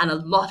 And a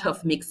lot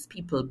of mixed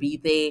people, be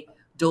they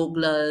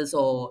Douglas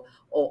or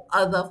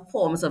other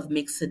forms of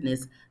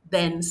mixedness,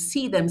 then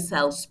see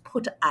themselves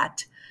put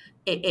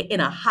in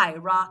a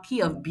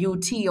hierarchy of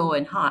beauty, or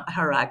in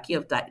hierarchy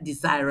of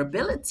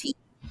desirability,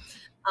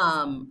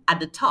 at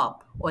the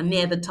top or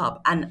near the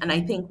top. And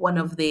I think one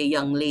of the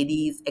young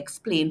ladies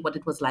explained what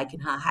it was like in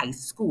her high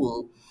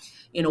school.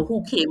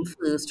 Who came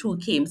first, who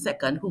came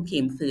second, who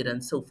came third,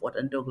 and so forth.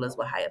 And Douglas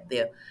were high up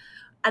there.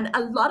 And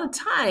a lot of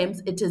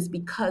times it is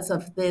because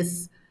of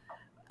this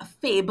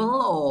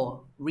fable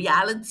or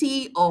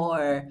reality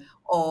or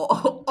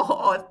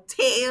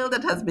tale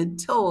that has been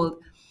told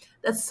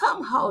that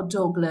somehow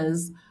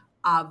Douglas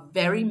are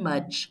very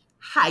much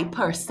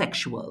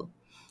hypersexual,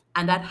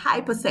 and that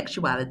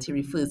hypersexuality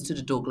refers to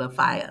the Douglas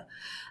Fire.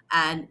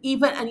 And you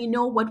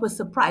know what was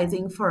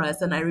surprising for us,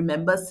 and I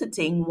remember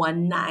sitting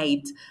one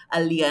night,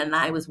 Aaliyah and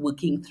I was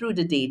working through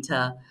the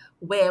data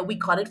where we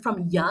got it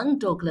from young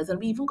Douglas and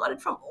we even got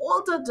it from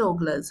older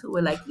Douglas who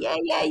were like, yeah,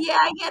 yeah, yeah,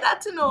 I hear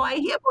that to know. I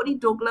hear about the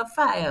Douglas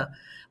fire.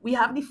 We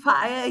have the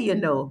fire, you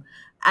know.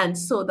 And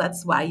so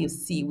that's why you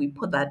see we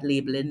put that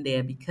label in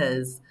there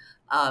because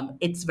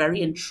it's very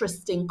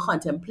interesting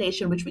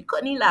contemplation, which we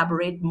couldn't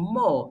elaborate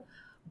more,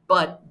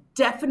 but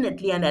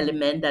definitely an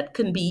element that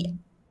can be,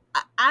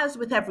 as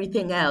with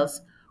everything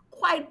else,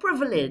 quite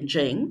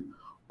privileging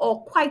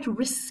or quite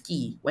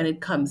risky when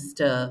it comes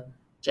to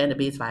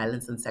gender-based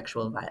violence and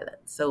sexual violence.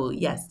 So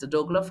yes, the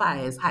Douglas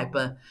fire is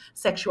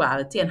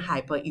hypersexuality and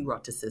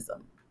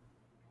hypereroticism.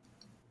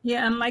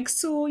 Yeah, and like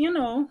Sue,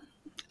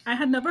 I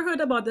had never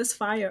heard about this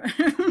fire.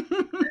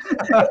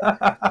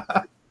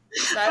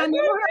 I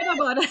never heard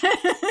about it.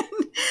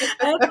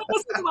 I think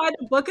this is why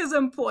the book is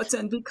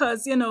important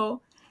because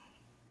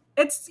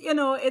it's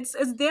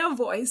their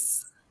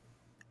voice.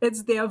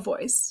 It's their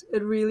voice.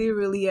 It really,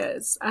 really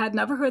is. I had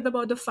never heard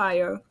about the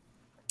fire.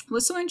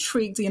 Was so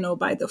intrigued,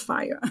 by the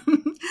fire.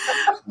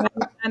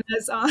 And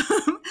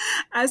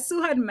as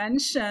Sue had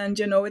mentioned,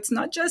 it's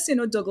not just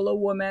Douglas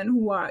women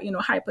who are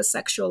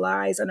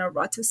hypersexualized and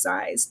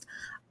eroticized.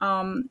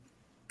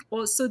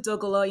 Also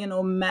Douglas,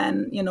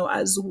 men,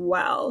 as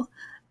well.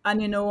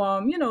 And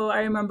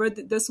I remember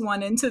this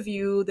one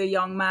interview, the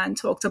young man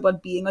talked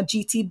about being a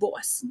GT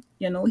boss.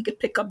 He could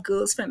pick up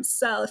girls for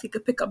himself, he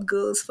could pick up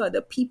girls for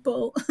the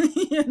people,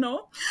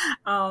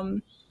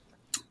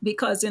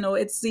 because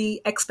it's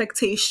the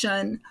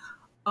expectation,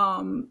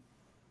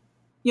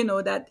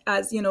 that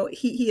as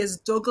he is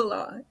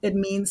Douglas, it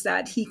means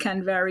that he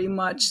can very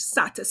much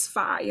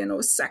satisfy,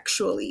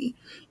 sexually,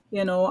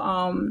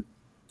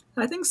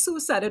 I think Sue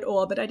said it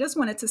all, but I just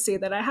wanted to say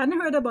that I hadn't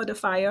heard about the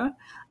fire.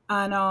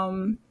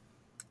 And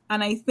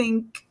I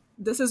think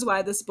this is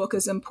why this book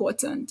is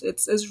important.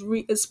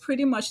 It's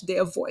pretty much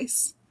their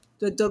voice,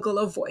 the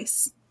Douglas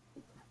voice.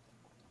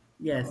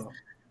 Yes.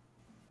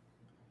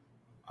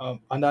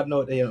 On that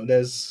note,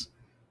 there's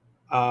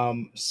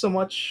so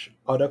much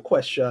other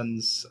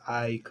questions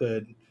I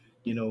could,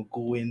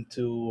 go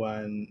into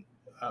and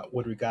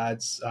with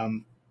regards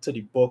to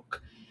the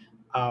book,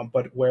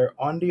 but we're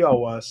on the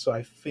hour, so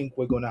I think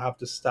we're going to have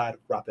to start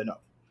wrapping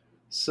up.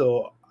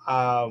 So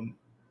on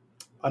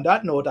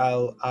that note,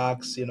 I'll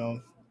ask,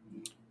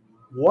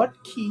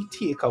 what key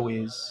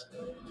takeaways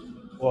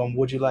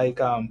would you like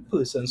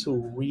persons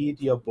who read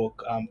your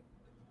book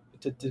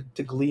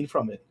to glean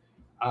from it?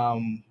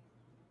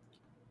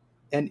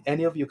 And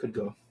any of you could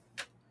go.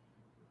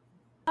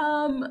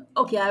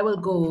 Okay, I will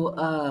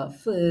go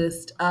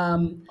first.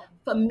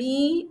 For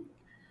me,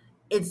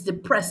 it's the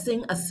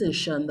pressing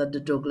assertion that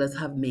the Douglas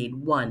have made.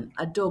 One,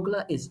 a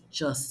Douglas is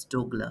just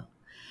Douglas.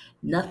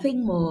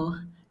 Nothing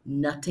more,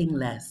 nothing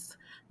less.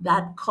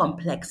 That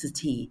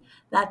complexity,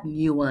 that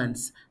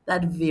nuance,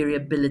 that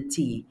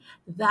variability,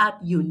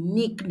 that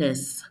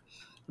uniqueness,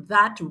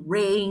 that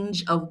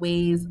range of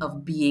ways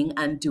of being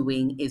and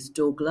doing is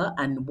Douglas,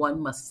 and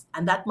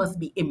that must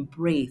be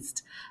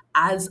embraced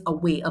as a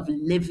way of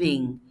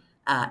living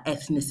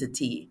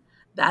ethnicity.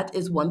 That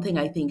is one thing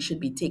I think should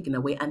be taken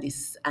away, and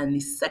the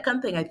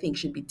second thing I think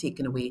should be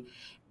taken away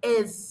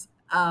is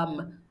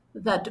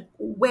that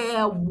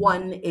where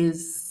one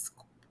is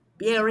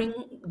bearing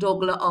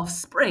Douglas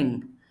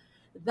offspring,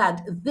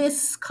 that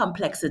this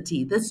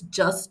complexity, this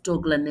just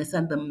Douglasness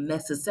and the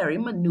necessary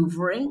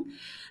maneuvering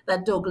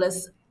that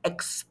Douglas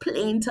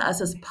explained to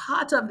us as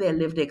part of their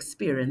lived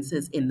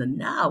experiences in the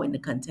now, in the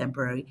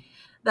contemporary,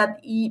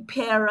 that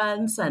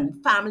parents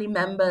and family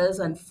members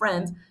and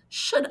friends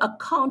should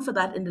account for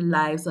that in the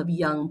lives of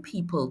young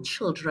people,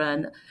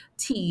 children,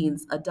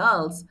 teens,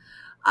 adults,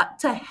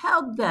 to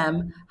help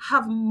them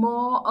have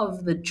more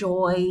of the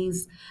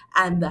joys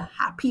and the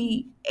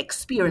happy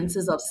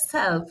experiences of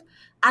self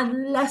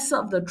and less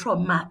of the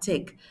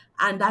traumatic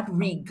and that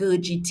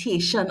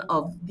regurgitation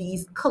of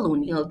these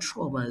colonial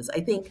traumas.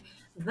 I think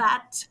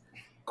that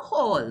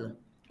call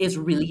is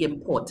really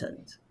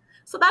important.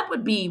 So that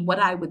would be what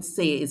I would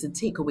say is the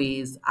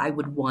takeaways I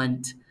would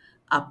want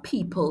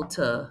people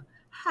to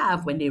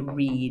have when they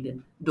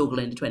read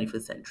Douglas in the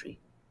 21st century.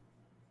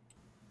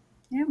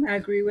 Yeah, I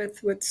agree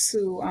with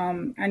Sue.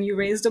 And you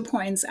raised the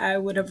points I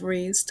would have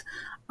raised,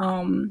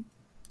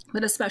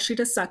 but especially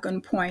the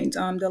second point,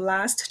 the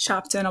last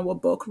chapter in our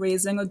book,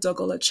 Raising a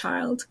Douglas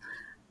Child.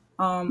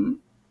 I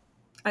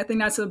think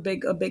that's a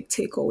big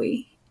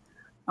takeaway.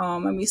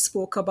 And we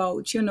spoke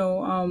about,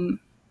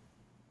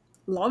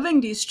 loving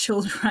these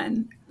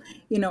children,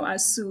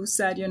 as Sue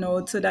said,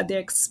 so that their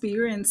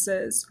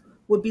experiences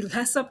would be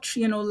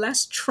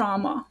less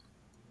trauma,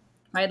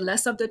 right?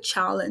 Less of the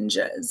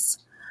challenges,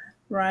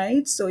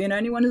 right? So,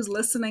 anyone who's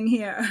listening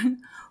here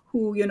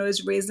who,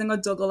 is raising a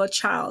Douglas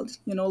child,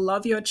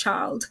 love your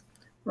child,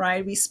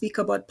 right? We speak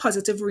about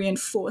positive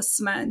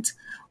reinforcement.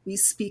 We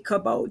speak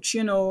about,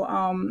 sort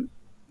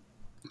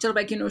of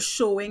like,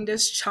 showing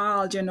this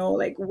child,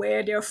 like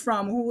where they're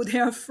from, who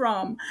they're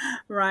from,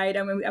 right?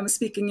 I mean, I'm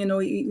speaking,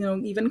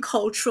 even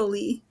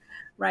culturally,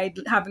 right?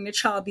 Having the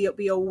child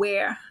be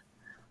aware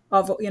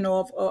of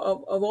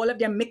all of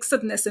their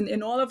mixedness and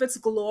in all of its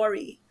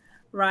glory,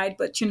 right?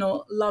 But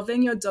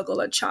loving your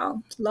Douglas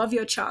child, love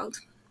your child.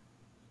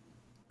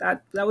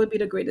 That would be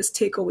the greatest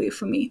takeaway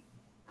for me.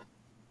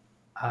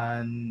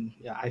 And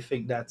yeah, I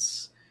think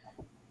that's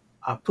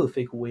a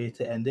perfect way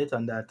to end it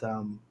on that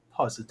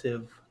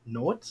positive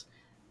note.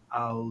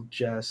 I'll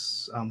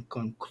just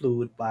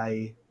conclude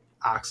by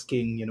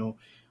asking,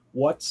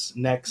 what's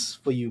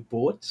next for you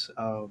both?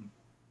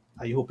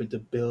 Are you hoping to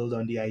build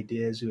on the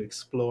ideas you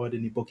explored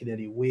in the book in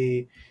any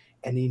way?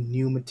 Any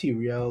new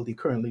material you're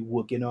currently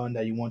working on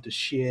that you want to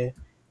share?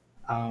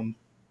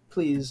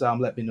 Please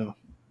let me know.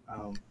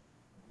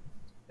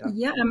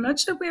 Yeah, I'm not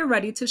sure we're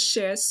ready to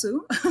share,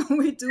 Sue.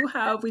 we do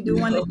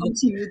want to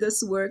continue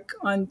this work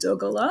on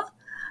Douglas.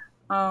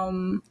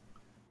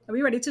 Are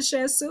we ready to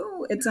share,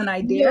 Sue? It's an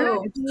idea.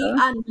 No, we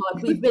are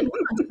not. We've been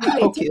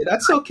okay,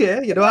 that's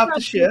okay. You don't have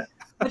to share.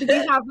 But we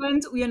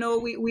haven't,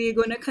 we're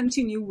going to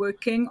continue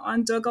working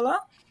on Douglas.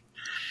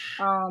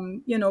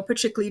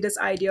 Particularly this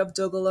idea of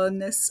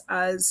Douglasness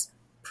as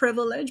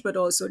privilege, but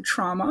also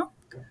trauma.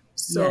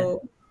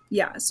 So,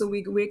 so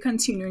we're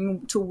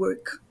continuing to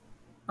work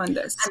on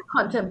this. And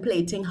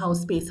contemplating how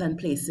spaces and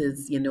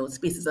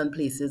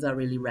places are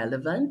really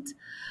relevant.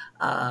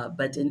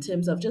 But in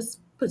terms of just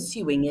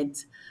pursuing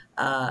it,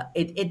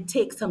 it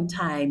takes some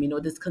time,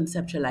 this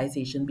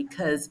conceptualization,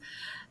 because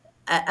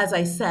as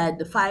I said,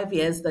 the 5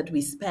 years that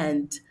we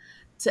spent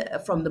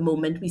from the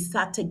moment we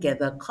sat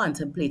together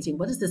contemplating,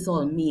 what does this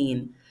all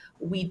mean?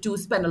 We do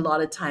spend a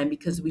lot of time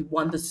because we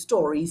want the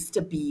stories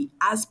to be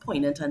as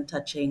poignant and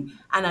touching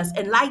and as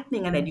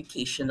enlightening and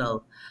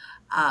educational.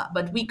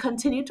 But we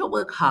continue to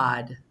work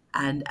hard.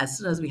 And as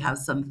soon as we have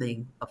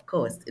something, of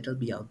course, it'll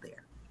be out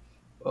there.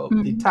 Well,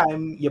 the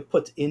time you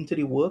put into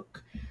the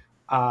work,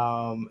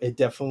 it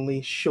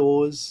definitely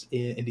shows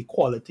in the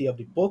quality of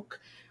the book,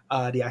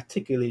 the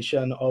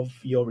articulation of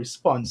your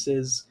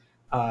responses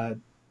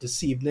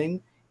this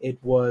evening. It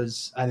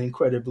was an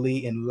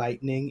incredibly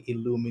enlightening,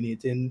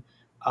 illuminating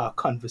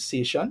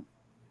conversation.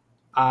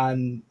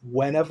 And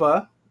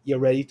whenever you're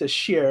ready to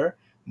share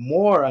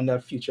more on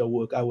that future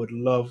work, I would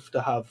love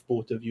to have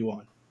both of you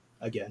on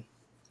again.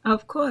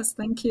 Of course.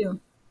 Thank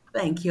you.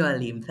 Thank you,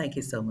 Aleem. Thank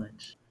you so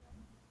much.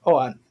 Oh,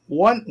 and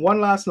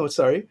one last note,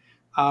 sorry.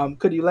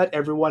 Could you let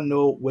everyone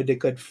know where they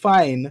could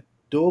find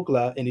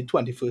Douglas in the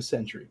 21st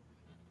century?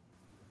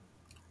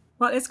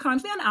 Well, it's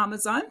currently on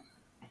Amazon.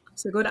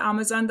 So go to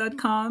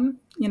Amazon.com,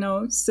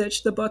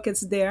 search the book,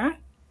 it's there.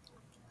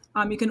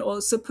 You can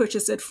also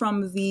purchase it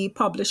from the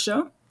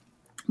publisher,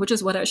 which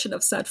is what I should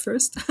have said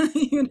first,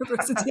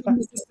 University of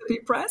Mississippi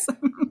Press.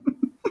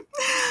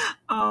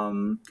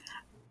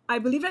 I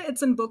believe that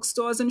it's in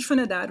bookstores in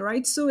Trinidad,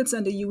 right? So it's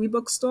in the UWI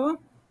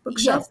bookshop.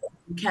 Yes,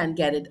 you can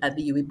get it at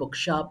the UWI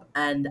bookshop.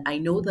 And I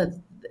know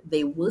that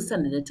they were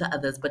sending it to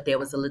others, but there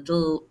was a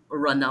little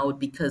run out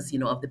because,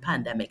 of the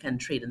pandemic and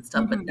trade and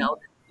stuff. But now,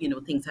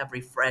 things have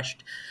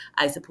refreshed.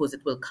 I suppose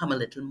it will come a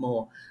little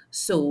more.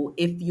 So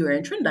if you're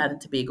in Trinidad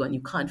and Tobago and you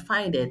can't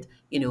find it,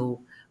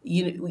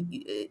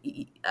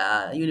 University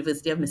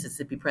of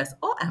Mississippi Press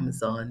or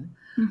Amazon,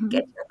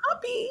 get your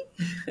copy.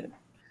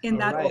 In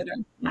that order.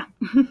 Yeah.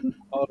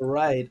 All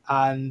right.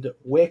 And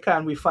where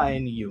can we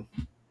find you?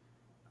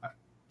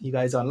 You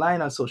guys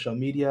online on social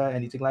media,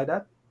 anything like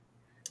that?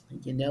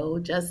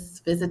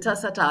 Just visit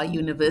us at our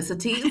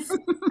universities.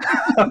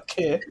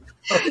 Okay.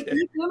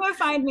 You may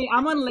find me.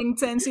 I'm on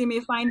LinkedIn, so you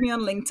may find me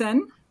on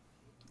LinkedIn.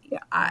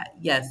 Yeah.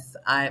 Yes,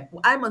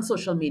 I'm on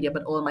social media,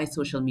 but all my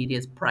social media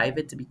is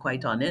private, to be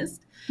quite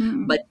honest.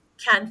 But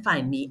you can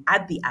find me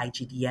at the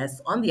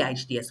IGDS, on the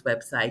IGDS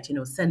website.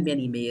 Send me an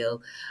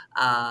email,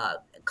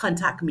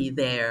 contact me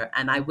there,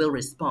 and I will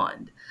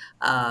respond.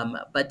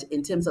 But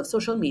in terms of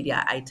social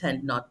media,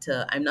 I'm not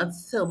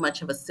so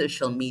much of a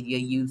social media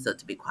user,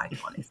 to be quite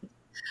honest.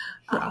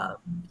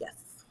 Yes.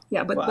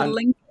 Yeah, but the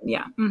link,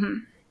 yeah.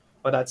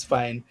 Well, that's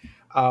fine.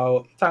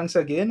 Thanks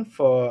again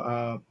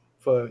for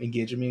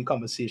engaging me in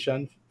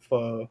conversation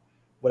for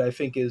what I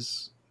think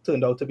is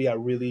turned out to be a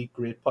really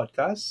great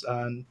podcast.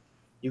 And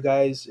you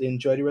guys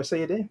enjoy the rest of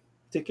your day.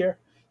 Take care.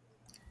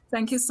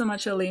 Thank you so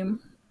much,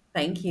 Aleem.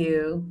 Thank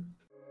you.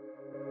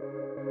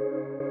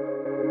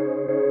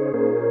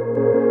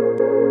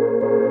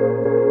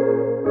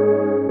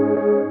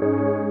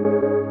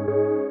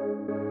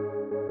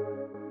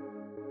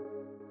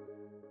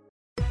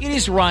 It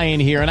is Ryan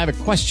here, and I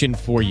have a question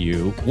for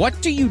you. What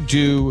do you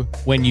do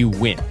when you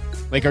win?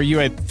 Like, are you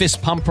a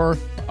fist pumper,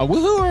 a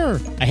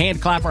woohooer, a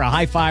hand clapper, a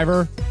high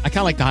fiver? I kind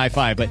of like the high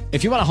five, but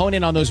if you want to hone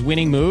in on those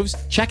winning moves,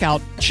 check out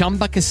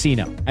Chumba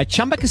Casino. At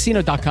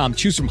ChumbaCasino.com,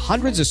 choose from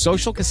hundreds of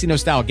social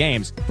casino-style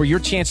games for your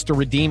chance to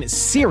redeem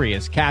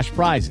serious cash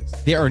prizes.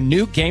 There are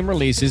new game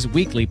releases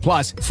weekly,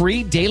 plus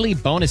free daily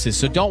bonuses.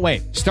 So don't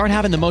wait. Start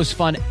having the most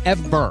fun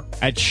ever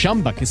at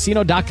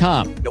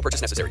ChumbaCasino.com. No purchase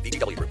necessary.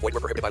 VGW Group. Void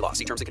where prohibited by law.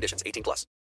 See terms and conditions. 18+.